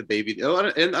kind of like the baby. Oh,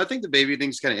 and I think the baby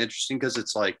thing's kind of interesting, because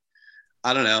it's like,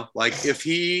 I don't know, like if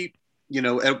he,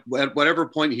 at whatever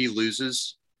point he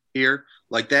loses here,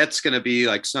 like that's going to be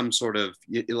like some sort of,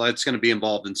 it's going to be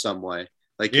involved in some way.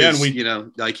 Like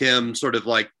like him sort of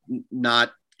like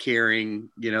not caring,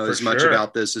 as much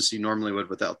about this as he normally would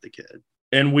without the kid.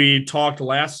 And we talked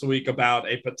last week about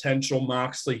a potential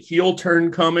Moxley heel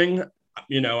turn coming.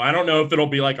 I don't know if it'll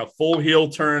be like a full heel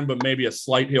turn, but maybe a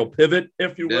slight heel pivot,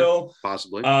 if you will.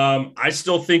 Possibly. I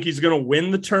still think he's going to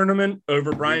win the tournament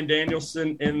over Bryan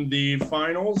Danielson in the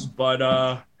finals,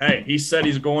 but hey, he said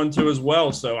he's going to as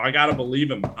well, so I got to believe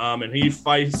him. And he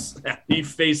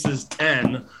faces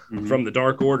 10 from the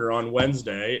Dark Order on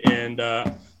Wednesday, and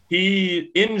he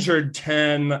injured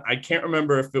 10. I can't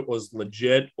remember if it was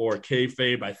legit or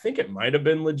kayfabe. I think it might have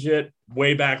been legit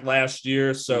way back last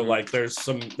year. So like there's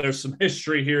some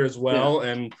history here as well.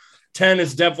 Yeah. And 10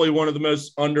 is definitely one of the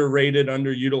most underrated,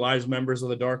 underutilized members of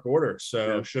the Dark Order.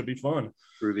 So it should be fun.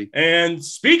 Groovy. And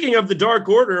speaking of the Dark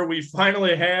Order, we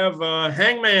finally have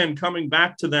Hangman coming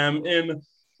back to them in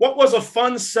what was a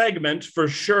fun segment for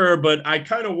sure, but I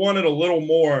kind of wanted a little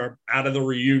more out of the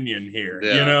reunion here.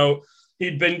 Yeah.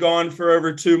 He'd been gone for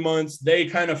over 2 months. They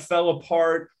kind of fell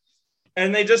apart.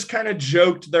 and they just kind of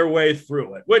joked their way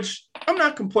through it, which I'm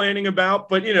not complaining about.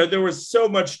 But, there was so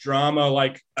much drama,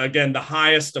 like, again, the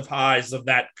highest of highs of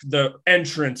the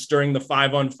entrance during the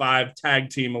 5-on-5 tag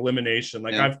team elimination.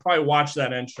 Like, I've probably watched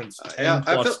that entrance 10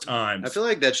 plus times. I feel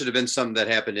like that should have been something that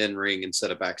happened in ring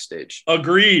instead of backstage.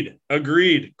 Agreed.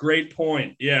 Great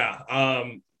point. Yeah.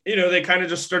 They kind of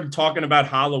just started talking about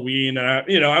Halloween,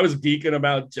 and I was geeking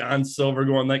about John Silver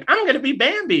going like, I'm going to be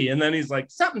Bambi. And then he's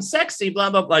like, something sexy, blah,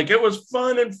 blah, blah. Like, it was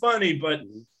fun and funny, but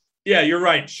yeah, you're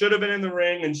right. Should have been in the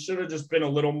ring and should have just been a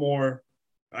little more,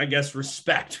 I guess,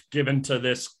 respect given to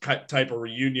this type of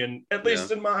reunion, at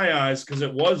least in my eyes, because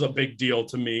it was a big deal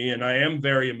to me and I am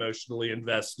very emotionally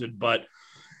invested, but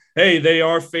hey, they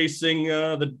are facing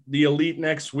the Elite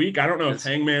next week. I don't know if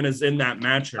Hangman is in that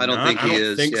match or not. I don't think he is. I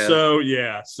don't think so.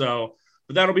 Yeah. So,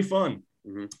 but that'll be fun.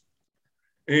 Mm-hmm.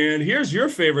 And here's your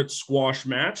favorite squash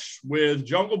match with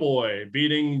Jungle Boy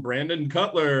beating Brandon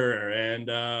Cutler.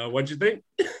 And what'd you think?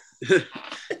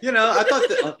 I thought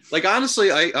that, like,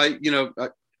 honestly, I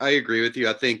agree with you.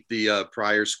 I think the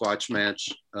prior squash match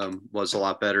was a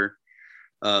lot better.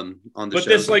 On the but show.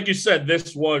 This, like you said,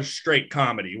 this was straight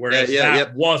comedy, whereas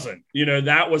that wasn't.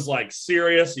 That was like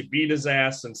serious. He beat his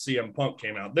ass, and CM Punk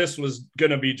came out. This was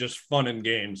gonna be just fun and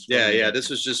games. This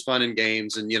was just fun and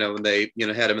games, and when they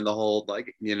had him in the hold,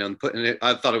 like and putting it.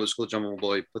 I thought it was cool. Jungle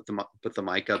Boy put the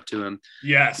mic up to him.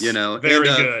 Yes, very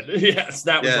good. Yes,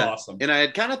 that was awesome. And I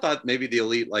had kind of thought maybe the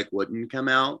Elite like wouldn't come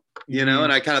out, and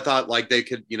I kind of thought like they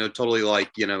could totally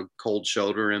like cold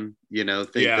shoulder him.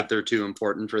 Think that they're too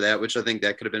important for that, which I think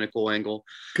that could have been a cool angle.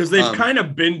 Because they've kind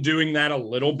of been doing that a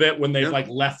little bit when they've like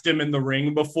left him in the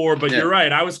ring before. But you're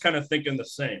right. I was kind of thinking the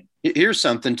same. Here's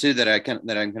something too that I'm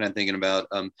kind of thinking about.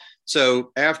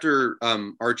 So after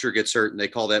Archer gets hurt and they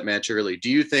call that match early, do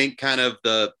you think kind of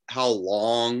how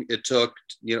long it took,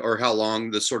 or how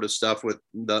long the sort of stuff with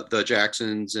the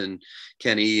Jacksons and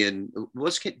Kenny and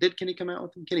did Kenny come out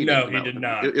with him? Kenny no, he did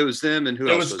not. It was them and who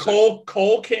else? It was Cole.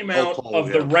 Cole came out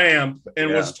of the ramp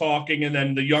and was talking, and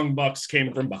then the Young Bucks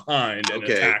came from behind and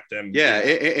attacked him. Yeah,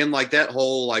 and like that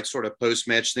whole like sort of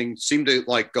post-match thing seemed to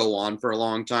like go on for a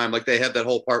long time. Like they had that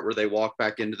whole part where they walked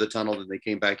back into the tunnel and they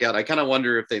came back out. I kind of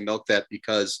wonder if they milked that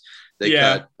because they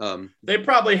cut. They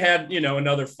probably had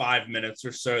another 5 minutes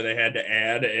or so they had to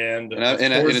add, and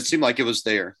it seemed like it was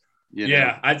there.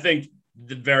 I think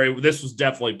this was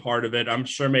definitely part of it. I'm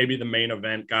sure maybe the main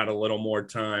event got a little more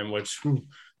time, which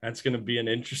that's going to be an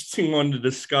interesting one to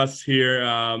discuss here.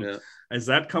 Is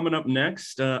that coming up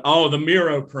next? The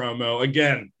Miro promo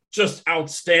again, just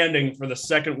outstanding for the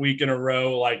second week in a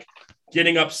row. Like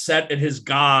getting upset at his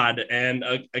God. And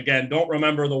again, don't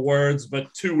remember the words,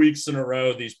 but 2 weeks in a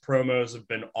row, these promos have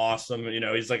been awesome.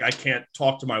 He's like, I can't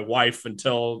talk to my wife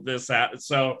until this happens.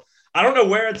 So I don't know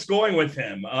where it's going with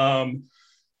him.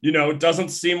 It doesn't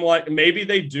seem like maybe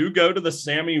they do go to the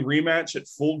Sammy rematch at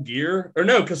Full Gear, or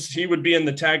no, because he would be in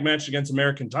the tag match against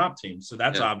American Top Team. So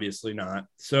that's obviously not.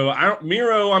 So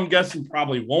Miro, I'm guessing,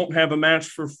 probably won't have a match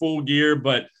for Full Gear,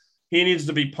 but he needs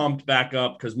to be pumped back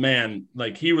up because, man,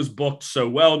 like he was booked so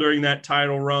well during that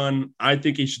title run. I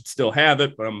think he should still have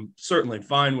it, but I'm certainly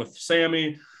fine with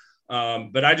Sammy.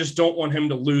 But I just don't want him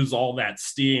to lose all that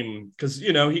steam because,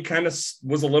 he kind of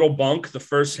was a little bunk the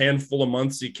first handful of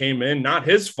months he came in. Not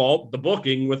his fault, the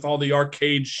booking with all the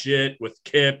arcade shit with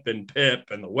Kip and Pip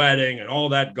and the wedding and all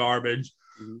that garbage.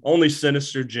 Mm-hmm. Only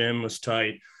Sinister Jim was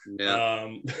tight. Yeah.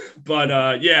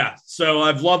 So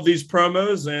I've loved these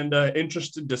promos and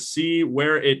interested to see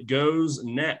where it goes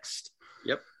next.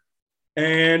 Yep.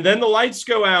 And then the lights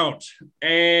go out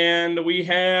and we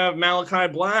have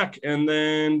Malachi Black and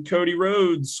then Cody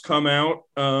Rhodes come out.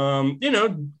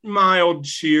 Mild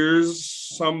cheers,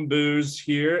 some boos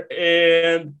here.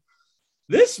 And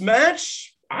this match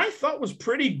I thought was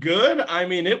pretty good. I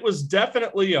mean, it was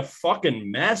definitely a fucking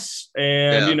mess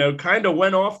and, kind of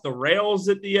went off the rails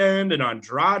at the end, and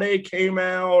Andrade came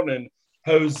out and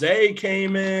Jose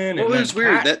came in. Well, and it was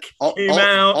weird that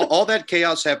all that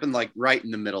chaos happened like right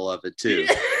in the middle of it too.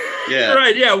 Yeah.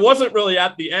 Right. Yeah. It wasn't really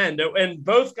at the end, and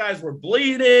both guys were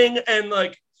bleeding and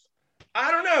like, I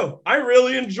don't know. I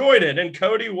really enjoyed it. And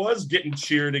Cody was getting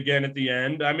cheered again at the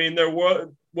end. I mean,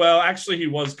 actually he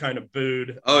was kind of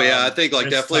booed. Oh yeah. I think like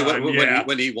definitely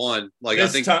when he won, like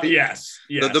this I think yes.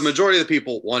 The majority of the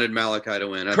people wanted Malachi to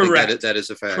win. I Correct. think that is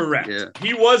a fact. Correct. Yeah.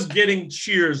 He was getting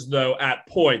cheers though at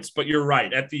points, but you're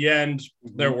right. At the end,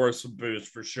 there were some boos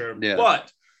for sure. Yeah.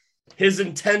 But his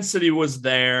intensity was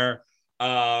there.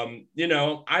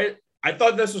 I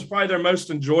thought this was probably their most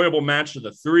enjoyable match of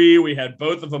the three. We had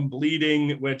both of them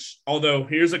bleeding, which, although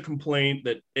here's a complaint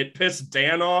that it pissed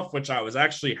Dan off, which I was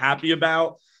actually happy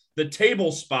about. the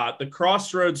table spot, the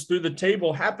crossroads through the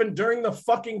table happened during the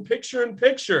fucking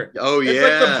picture-in-picture. Oh, yeah. It's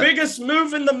like the biggest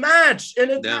move in the match.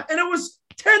 And it was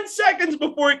 10 seconds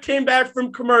before it came back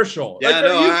from commercial. Yeah, like,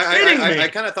 are you kidding me? I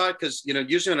kind of thought, because, you know,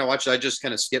 usually when I watch it, I just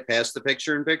kind of skip past the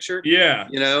picture-in-picture. Yeah.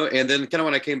 You know, and then kind of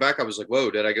when I came back, I was like, whoa,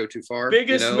 did I go too far?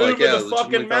 Biggest move of the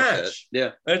fucking match.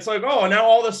 Yeah. And it's like, oh, now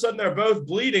all of a sudden they're both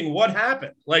bleeding. What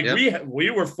happened? Like, we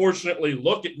were fortunately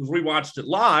looking, because we watched it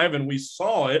live and we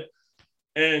saw it.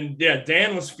 And yeah,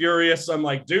 Dan was furious. I'm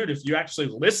like, dude, if you actually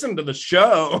listen to the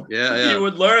show, you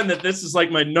would learn that this is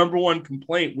like my number one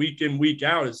complaint week in, week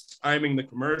out is timing the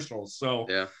commercials. So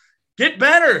get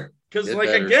better. Because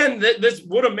again, this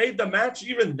would have made the match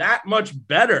even that much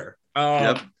better.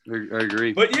 I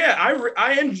agree. But yeah,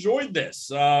 I enjoyed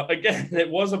this. Again, it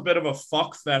was a bit of a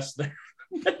fuck fest there.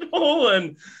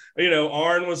 And, you know,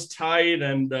 Arn was tight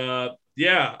and,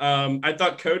 I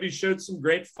thought Cody showed some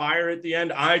great fire at the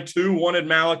end. I, too, wanted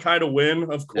Malachi to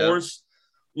win, of course.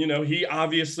 You know, he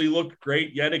obviously looked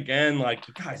great yet again. Like,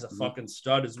 the guy's a fucking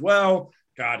stud as well.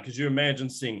 God, could you imagine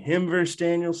seeing him versus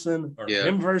Danielson or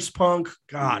him versus Punk?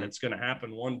 God, it's going to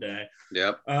happen one day.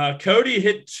 Yep. Cody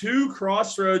hit 2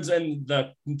 crossroads and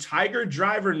the Tiger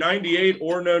Driver 98,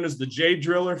 or known as the J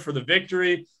Driller, for the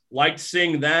victory. Liked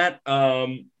seeing that.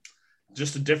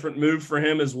 Just a different move for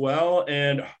him as well.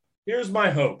 And here's my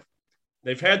hope.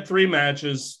 They've had 3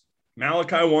 matches.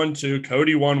 Malachi won 2.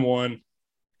 Cody won 1.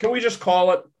 Can we just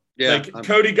call it? Yeah.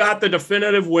 Cody got the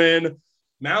definitive win.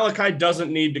 Malachi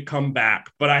doesn't need to come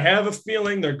back. But I have a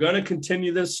feeling they're going to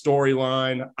continue this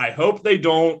storyline. I hope they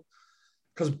don't,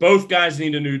 because both guys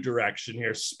need a new direction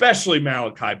here, especially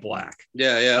Malachi Black.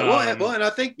 Yeah. Well, and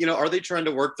I think, you know, are they trying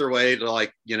to work their way to,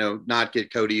 like, you know, not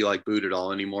get Cody, like, booted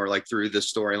all anymore, like, through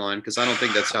this storyline? Because I don't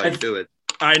think that's how you do it.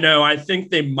 I know. I think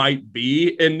they might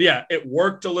be. And yeah, it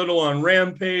worked a little on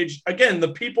Rampage. Again,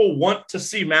 the people want to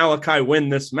see Malachi win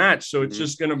this match, so it's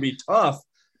just going to be tough.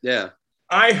 Yeah.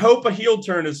 I hope a heel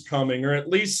turn is coming, or at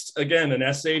least, again, an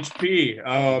SHP.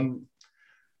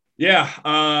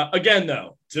 Again,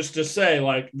 though, just to say,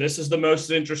 like, this is the most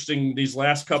interesting these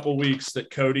last couple weeks that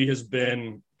Cody has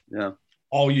been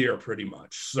all year, pretty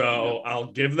much. So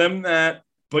I'll give them that.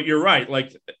 But you're right.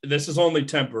 Like, this is only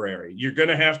temporary. You're going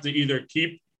to have to either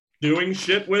keep doing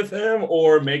shit with him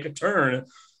or make a turn,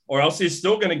 or else he's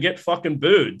still going to get fucking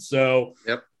booed. So,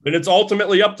 but it's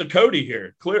ultimately up to Cody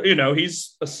here. Clear, you know,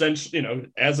 he's essentially, you know,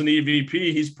 as an EVP,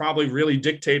 he's probably really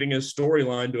dictating his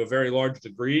storyline to a very large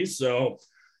degree. So,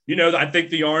 you know, I think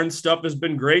the Arn stuff has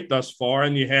been great thus far.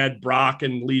 And you had Brock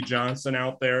and Lee Johnson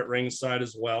out there at ringside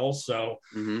as well. So,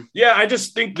 I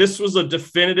just think this was a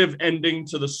definitive ending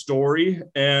to the story.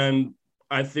 And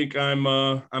I think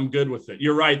I'm good with it.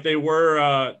 You're right. They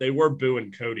were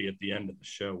booing Cody at the end of the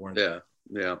show, weren't they?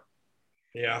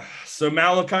 Yeah. So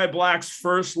Malachi Black's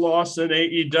first loss in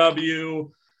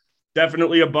AEW,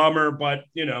 definitely a bummer, but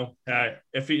you know,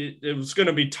 it was going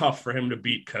to be tough for him to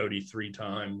beat Cody 3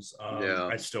 times.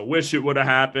 I still wish it would have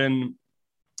happened,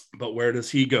 but where does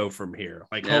he go from here?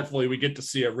 Like, hopefully we get to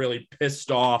see a really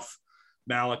pissed off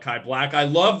Malachi Black. I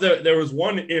love that there was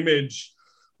one image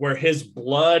where his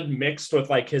blood mixed with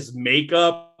like his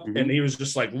makeup and he was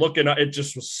just like looking up. It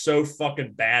just was so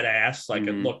fucking badass. Like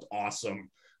it looked awesome.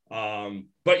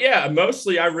 But yeah,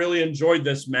 mostly I really enjoyed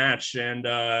this match and,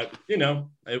 you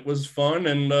know, it was fun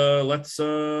and, let's,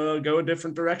 go a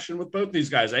different direction with both these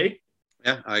guys, eh?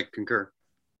 Yeah, I concur.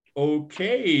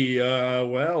 Okay. I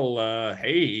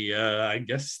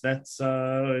guess that's,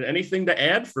 anything to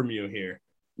add from you here?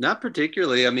 Not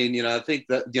particularly. I mean, you know, I think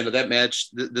that, you know, that match,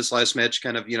 this last match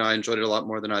kind of, you know, I enjoyed it a lot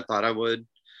more than I thought I would.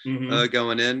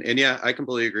 Going in. And yeah, I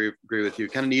completely agree with you.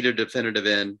 Kind of need a definitive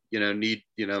end, you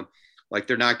know, like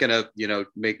they're not going to, you know,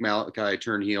 make Malachi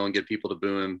turn heel and get people to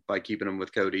boo him by keeping him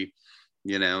with Cody,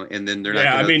 you know, and then they're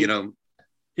not going to, you know.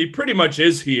 He pretty much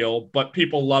is heel, but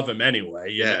people love him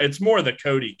anyway. You know, it's more the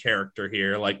Cody character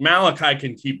here. Like Malachi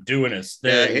can keep doing his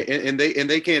thing. Yeah, and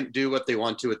they can't do what they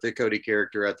want to with the Cody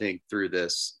character, I think, through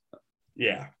this.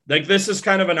 Yeah, like this is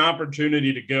kind of an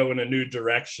opportunity to go in a new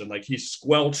direction. Like he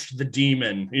squelched the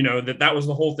demon, you know, that was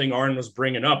the whole thing Arn was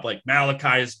bringing up. Like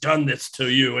Malachi has done this to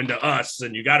you and to us,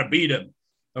 and you got to beat him.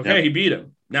 Okay, he beat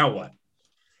him. Now what?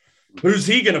 Who's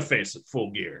he going to face at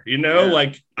Full Gear? You know,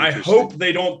 like I hope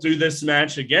they don't do this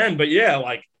match again, but yeah,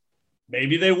 like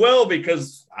maybe they will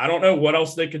because I don't know what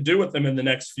else they could do with them in the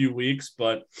next few weeks,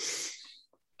 but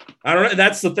I don't know.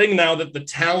 That's the thing now that the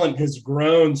talent has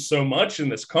grown so much in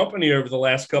this company over the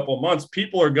last couple of months.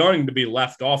 People are going to be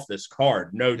left off this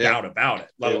card, no doubt about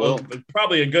it. Like,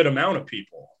 probably a good amount of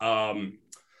people.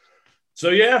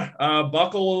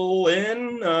 Buckle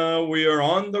in. We are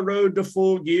on the road to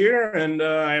full gear, and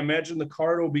I imagine the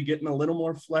card will be getting a little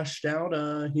more fleshed out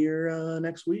here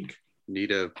next week.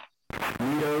 Neato.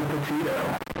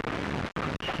 Petito.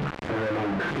 And then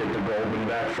we'll get the Golden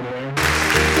back from there.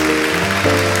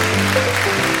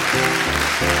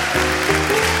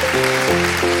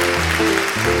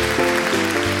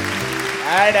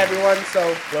 All right, everyone.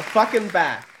 So we're fucking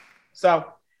back. So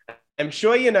I'm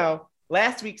sure you know,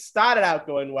 last week started out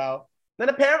going well. Then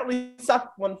apparently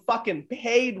someone fucking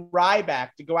paid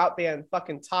Ryback to go out there and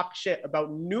fucking talk shit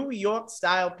about New York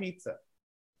style pizza.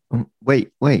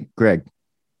 Wait, Greg.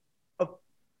 Oh,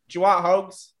 do you want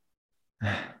Hogs?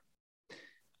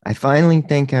 I finally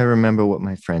think I remember what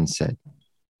my friend said.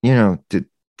 You know,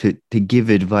 to give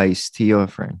advice to your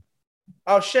friend.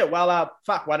 Oh shit. Well,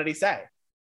 fuck. What did he say?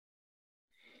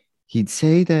 He'd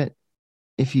say that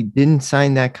if he didn't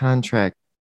sign that contract,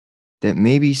 that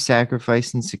maybe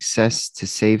sacrificing success to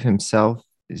save himself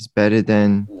is better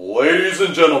than... Ladies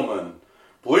and gentlemen,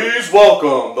 please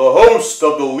welcome the host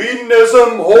of the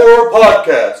Leadenism Horror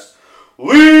Podcast,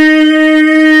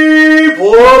 Lee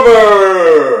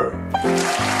Plummer!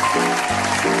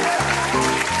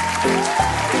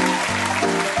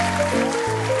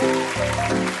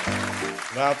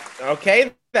 Well,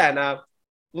 okay then.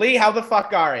 Lee, how the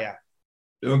fuck are you?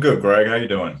 Doing good, Greg. How you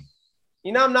doing?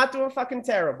 You know, I'm not doing fucking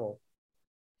terrible.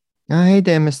 Oh, hey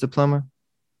there, Mr. Plummer.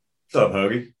 What's up,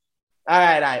 Hoagie? All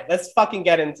right. Let's fucking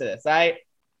get into this, all right?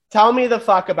 Tell me the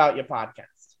fuck about your podcast.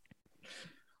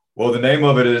 Well, the name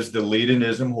of it is the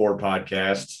Leadenism Horror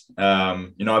Podcast.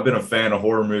 I've been a fan of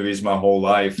horror movies my whole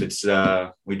life. It's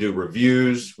we do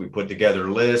reviews, we put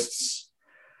together lists.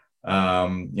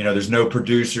 There's no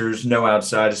producers, no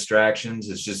outside distractions.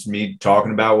 It's just me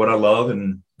talking about what I love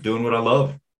and doing what I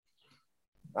love.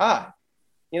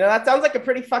 That sounds like a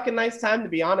pretty fucking nice time, to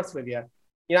be honest with you.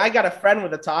 I got a friend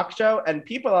with a talk show, and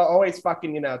people are always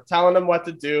fucking, telling them what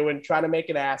to do and trying to make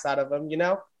an ass out of them,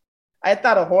 I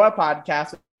thought a horror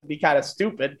podcast would be kind of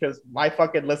stupid, because why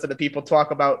fucking listen to people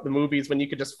talk about the movies when you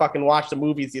could just fucking watch the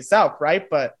movies yourself, right?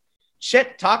 But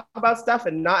shit, talk about stuff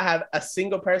and not have a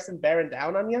single person bearing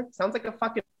down on you sounds like a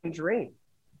fucking dream.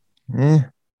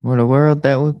 What a world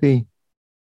that would be.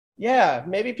 Yeah,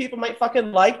 maybe people might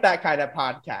fucking like that kind of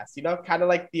podcast, kind of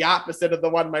like the opposite of the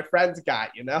one my friends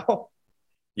got,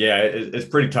 Yeah, it's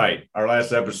pretty tight. Our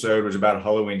last episode was about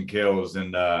Halloween Kills,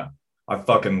 and I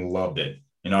fucking loved it.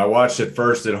 I watched it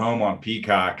first at home on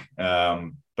Peacock,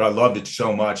 but I loved it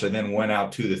so much, I then went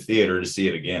out to the theater to see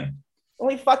it again.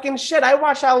 Holy fucking shit, I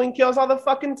watch Halloween Kills all the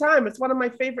fucking time. It's one of my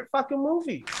favorite fucking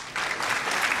movies.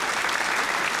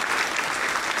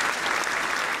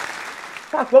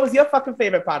 Fuck, what was your fucking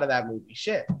favorite part of that movie?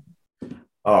 Shit.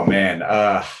 Oh, man.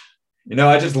 I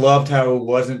just loved how it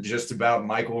wasn't just about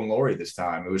Michael and Laurie this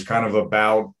time. It was kind of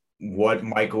about what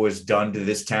Michael has done to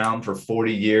this town for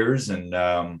 40 years, and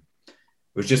it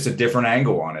was just a different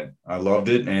angle on it. I loved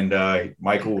it, and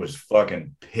Michael was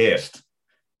fucking pissed.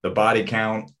 The body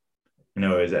count,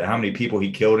 how many people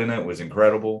he killed in it was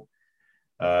incredible.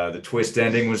 The twist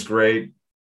ending was great.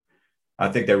 I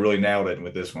think they really nailed it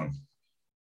with this one.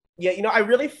 Yeah, I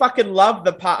really fucking love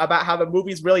the part about how the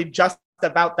movie's really just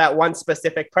about that one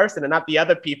specific person and not the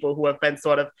other people who have been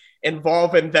sort of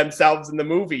involving themselves in the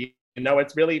movie.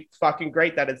 It's really fucking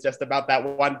great that it's just about that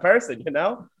one person,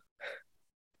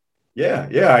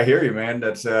 Yeah, I hear you, man.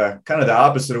 That's kind of the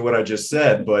opposite of what I just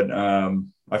said, but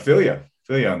I feel you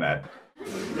on that.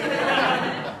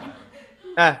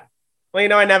 I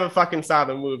never fucking saw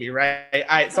the movie,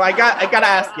 right? So I gotta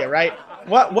ask you, right?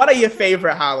 What are your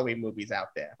favorite Halloween movies out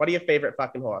there? What are your favorite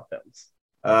fucking horror films?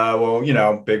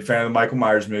 Big fan of the Michael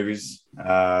Myers movies.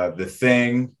 The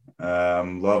Thing,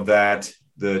 love that.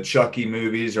 The Chucky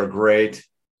movies are great.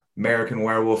 American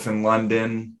Werewolf in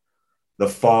London, The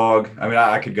Fog. I mean,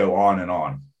 I could go on and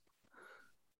on.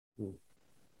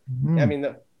 I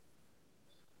mean,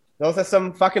 those are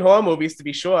some fucking horror movies, to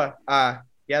be sure.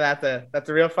 That's a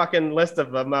real fucking list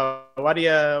of them. What do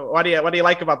you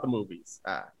like about the movies?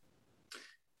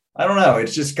 I don't know.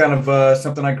 It's just kind of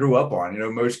something I grew up on.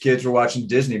 Most kids were watching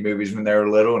Disney movies when they were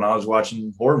little, and I was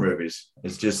watching horror movies.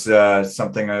 It's just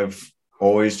something I've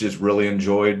always just really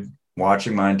enjoyed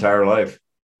watching my entire life.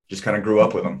 Just kind of grew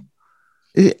up with them.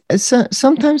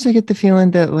 Sometimes I get the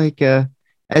feeling that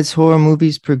as horror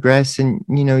movies progress and,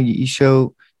 you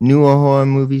show newer horror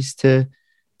movies to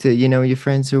your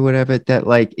friends or whatever, that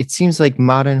it seems like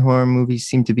modern horror movies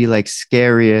seem to be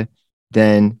scarier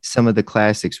than some of the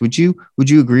classics. Would you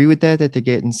agree with that they're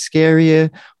getting scarier,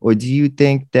 or do you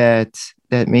think that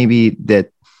maybe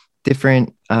that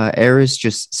different eras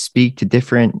just speak to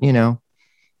different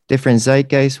different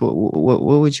zeitgeist?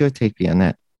 What would your take be on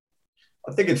that?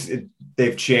 I think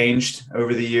they've changed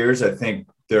over the years. I think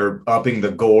they're upping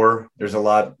the gore. There's a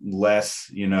lot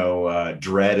less,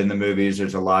 dread in the movies.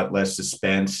 There's a lot less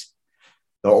suspense.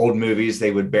 The old movies,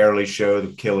 they would barely show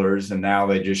the killers, and now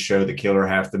they just show the killer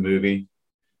half the movie.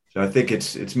 So I think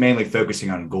it's mainly focusing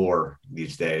on gore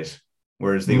these days,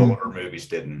 whereas the older movies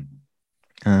didn't.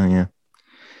 Oh, yeah.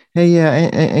 Hey, yeah,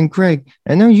 and Greg,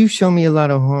 I know you show me a lot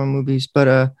of horror movies,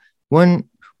 but one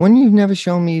you've never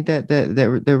shown me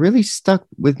that really stuck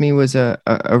with me was a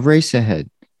Eraserhead.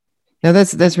 Now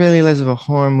that's really less of a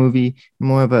horror movie,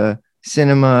 more of a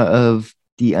cinema of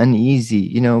the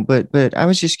uneasy, But I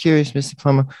was just curious, Mr.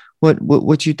 Plummer,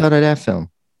 what you thought of that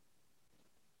film?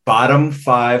 Bottom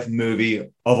 5 movie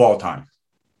of all time.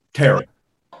 Terrible.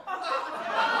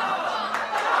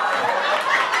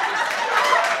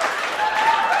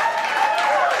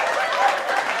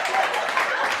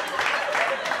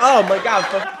 Oh my god,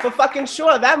 for fucking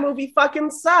sure, that movie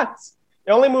fucking sucks.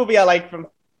 The only movie I like from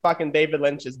fucking David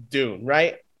Lynch is Dune,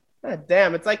 right? God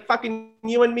damn, it's like fucking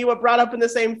you and me were brought up in the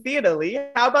same theater, Lee.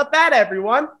 How about that,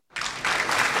 everyone?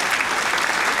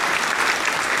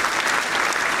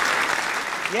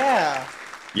 Yeah,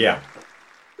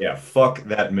 fuck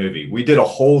that movie. We did a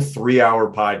whole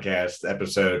 3-hour podcast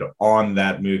episode on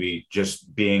that movie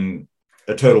just being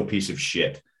a total piece of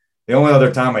shit. The only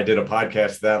other time I did a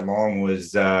podcast that long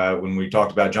was when we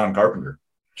talked about John Carpenter.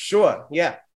 Sure,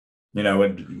 yeah.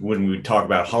 When we talk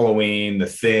about Halloween, The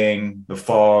Thing, The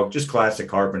Fog, just classic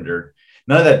Carpenter.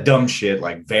 None of that dumb shit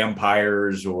like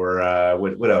vampires or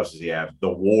what else does he have? The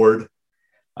Ward,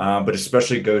 but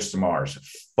especially Ghost of Mars.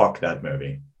 Fuck that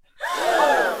movie.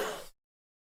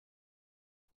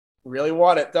 You really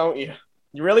want it, don't you?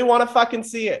 You really want to fucking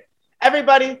see it.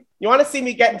 Everybody, you want to see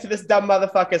me get into this dumb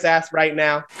motherfucker's ass right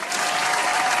now?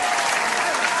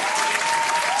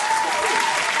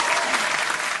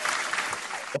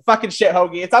 Well, fucking shit,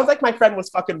 Hoagie. It sounds like my friend was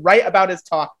fucking right about his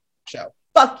talk show.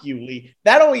 Fuck you, Lee.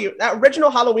 That original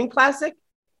Halloween classic,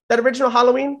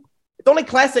 it's only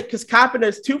classic because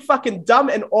Carpenter's too fucking dumb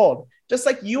and old. Just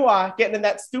like you are getting in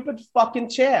that stupid fucking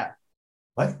chair.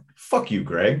 What? Fuck you,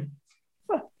 Greg.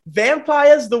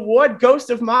 Vampires, The Ward, Ghost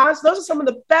of Mars. Those are some of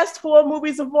the best horror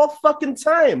movies of all fucking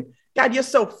time. God, you're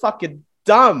so fucking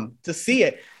dumb to see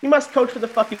it. You must coach for the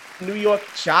fucking New York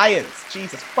Giants.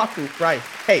 Jesus fucking Christ.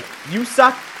 Hey, you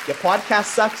suck. Your podcast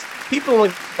sucks. People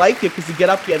only like you because you get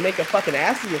up here and make a fucking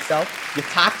ass of yourself. You're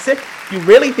toxic. You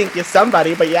really think you're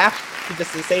somebody, but you're actually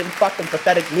just the same fucking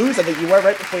pathetic loser that you were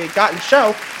right before you got in the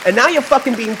show. And now you're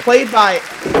fucking being played by...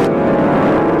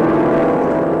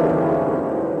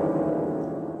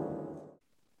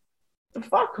 The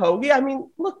fuck, Hoagie? I mean,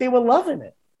 look, they were loving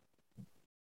it.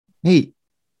 Hey,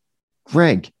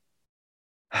 Greg.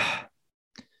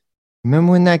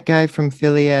 Remember when that guy from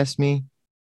Philly asked me,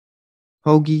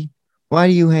 Hoagie, why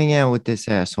do you hang out with this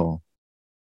asshole?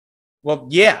 Well,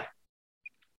 yeah.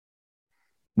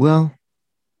 Well,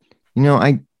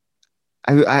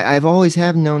 I've always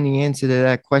have known the answer to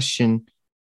that question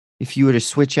if you were to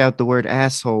switch out the word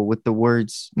asshole with the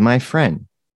words my friend.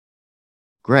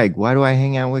 Greg, why do I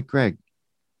hang out with Greg?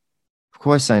 Of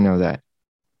course I know that.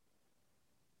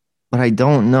 But I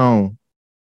don't know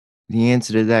the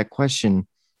answer to that question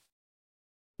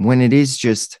when it is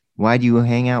just, why do you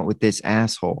hang out with this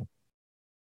asshole?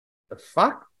 The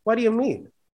fuck? What do you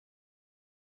mean?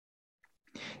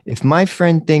 If my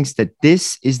friend thinks that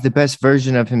this is the best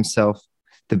version of himself,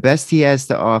 the best he has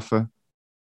to offer,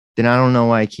 then I don't know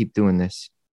why I keep doing this.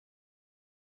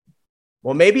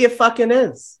 Well, maybe it fucking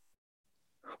is.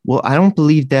 Well, I don't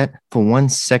believe that for 1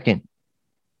 second.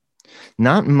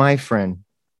 Not my friend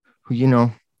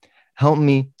who, helped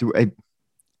me through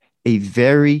a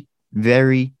very,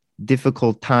 very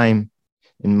difficult time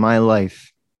in my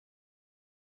life.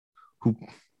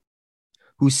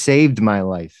 Who saved my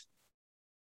life.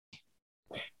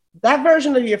 That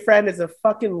version of your friend is a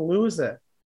fucking loser.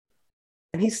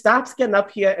 And he stops getting up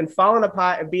here and falling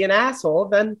apart and being an asshole,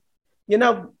 then,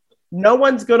 no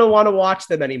one's going to want to watch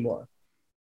them anymore.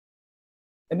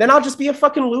 And then I'll just be a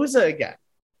fucking loser again.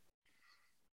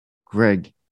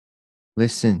 Greg,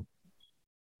 listen.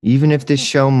 Even if this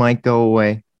show might go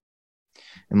away,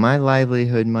 and my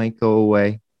livelihood might go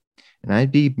away, and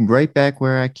I'd be right back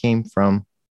where I came from,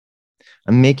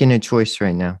 I'm making a choice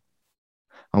right now.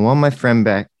 I want my friend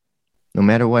back, no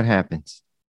matter what happens.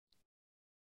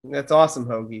 That's awesome,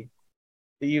 Hoagie.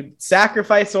 You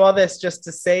sacrifice all this just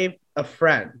to save a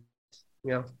friend.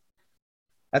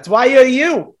 That's why you're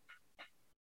you.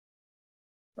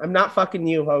 I'm not fucking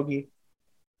you, Hoagie.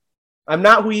 I'm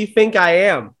not who you think I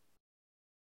am.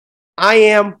 I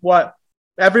am what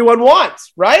everyone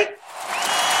wants, right?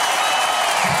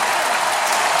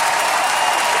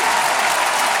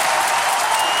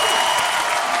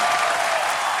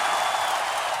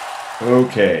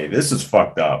 Okay, this is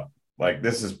fucked up. Like,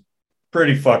 this is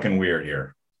pretty fucking weird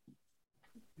here.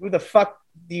 Who the fuck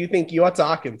do you think you're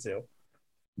talking to?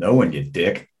 No one, you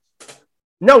dick.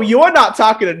 No, you're not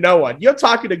talking to no one. You're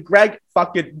talking to Greg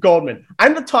fucking Goldman.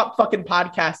 I'm the top fucking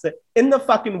podcaster in the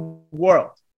fucking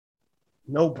world.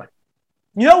 Nobody.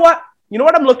 You know what? You know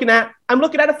what I'm looking at? I'm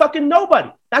looking at a fucking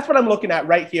nobody. That's what I'm looking at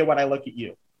right here when I look at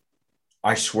you.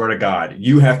 I swear to God,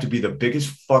 you have to be the biggest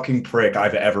fucking prick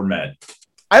I've ever met.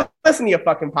 I listen to your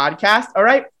fucking podcast, all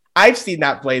right? I've seen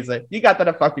that blazer. You got that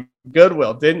at fucking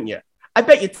Goodwill, didn't you? I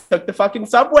bet you took the fucking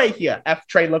subway here,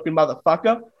 F-train looking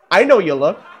motherfucker. I know you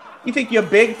look. You think you're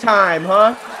big time,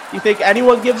 huh? You think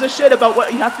anyone gives a shit about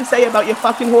what you have to say about your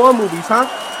fucking horror movies, huh?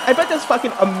 I bet there's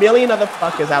fucking a million other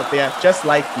fuckers out there just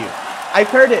like you. I've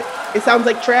heard it. It sounds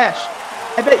like trash.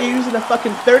 I bet you're using a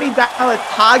fucking $30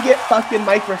 Target fucking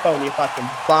microphone, you fucking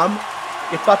bum.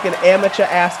 You fucking amateur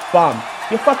ass bum.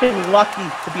 You're fucking lucky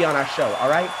to be on our show, all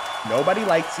right? Nobody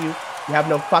likes you. You have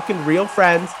no fucking real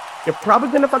friends. You're probably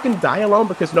gonna fucking die alone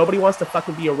because nobody wants to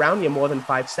fucking be around you more than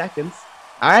 5 seconds.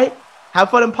 All right?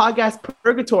 Have fun in podcast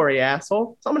purgatory,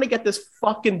 asshole. So I'm gonna get this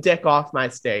fucking dick off my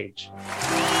stage. All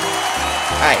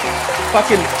right.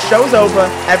 Fucking show's over.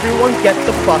 Everyone get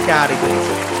the fuck out of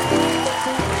here.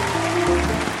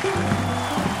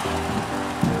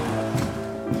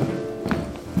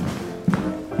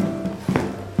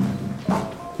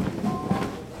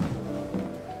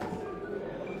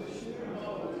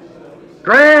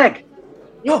 Greg!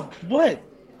 Yo, what?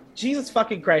 Jesus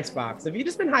fucking Christ, Box. Have you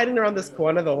just been hiding around this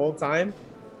corner the whole time?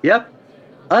 Yep.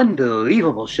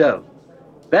 Unbelievable show.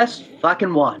 Best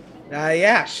fucking one.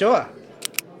 Yeah, sure.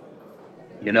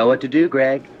 You know what to do,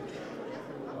 Greg.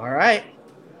 All right.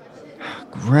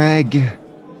 Greg.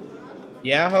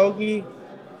 Yeah, Hoagie?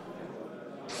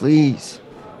 Please.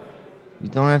 You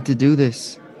don't have to do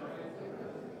this.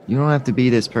 You don't have to be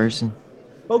this person.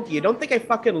 Hoagie, you don't think I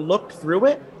fucking looked through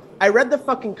it? I read the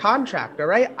fucking contract, all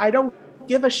right? I don't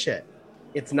give a shit.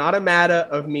 It's not a matter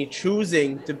of me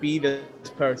choosing to be this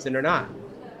person or not.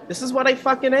 This is what I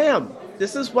fucking am.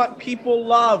 This is what people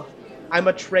love. I'm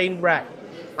a train wreck.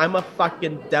 I'm a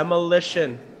fucking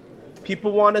demolition.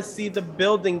 People want to see the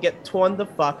building get torn the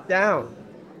fuck down.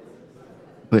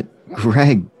 But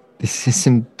Greg, this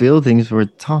isn't buildings we're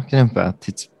talking about.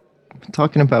 We're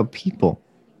talking about people.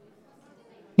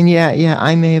 And yeah,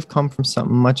 I may have come from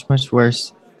something much, much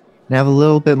worse. And have a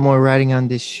little bit more writing on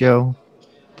this show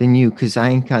than you, because I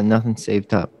ain't got nothing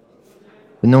saved up.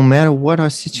 But no matter what our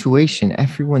situation,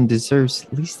 everyone deserves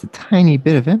at least a tiny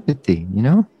bit of empathy, you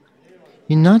know?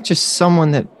 You're not just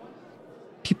someone that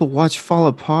people watch fall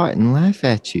apart and laugh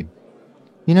at you.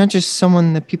 You're not just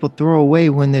someone that people throw away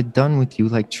when they're done with you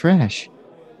like trash.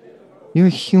 You're a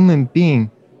human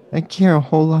being I care a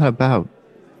whole lot about.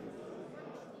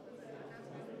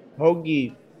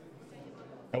 Hoagie,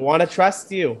 I want to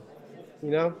trust you. You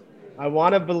know, I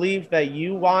want to believe that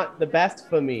you want the best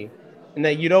for me and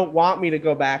that you don't want me to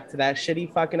go back to that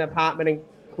shitty fucking apartment in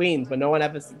Queens where no one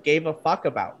ever gave a fuck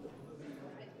about me.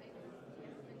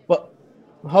 But,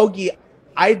 Hoagie,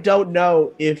 I don't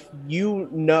know if you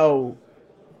know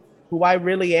who I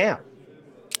really am.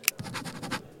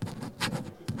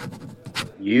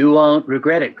 You won't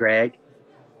regret it, Greg.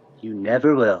 You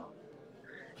never will.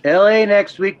 LA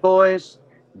next week, boys.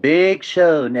 Big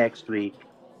show next week.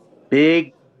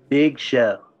 Big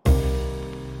show.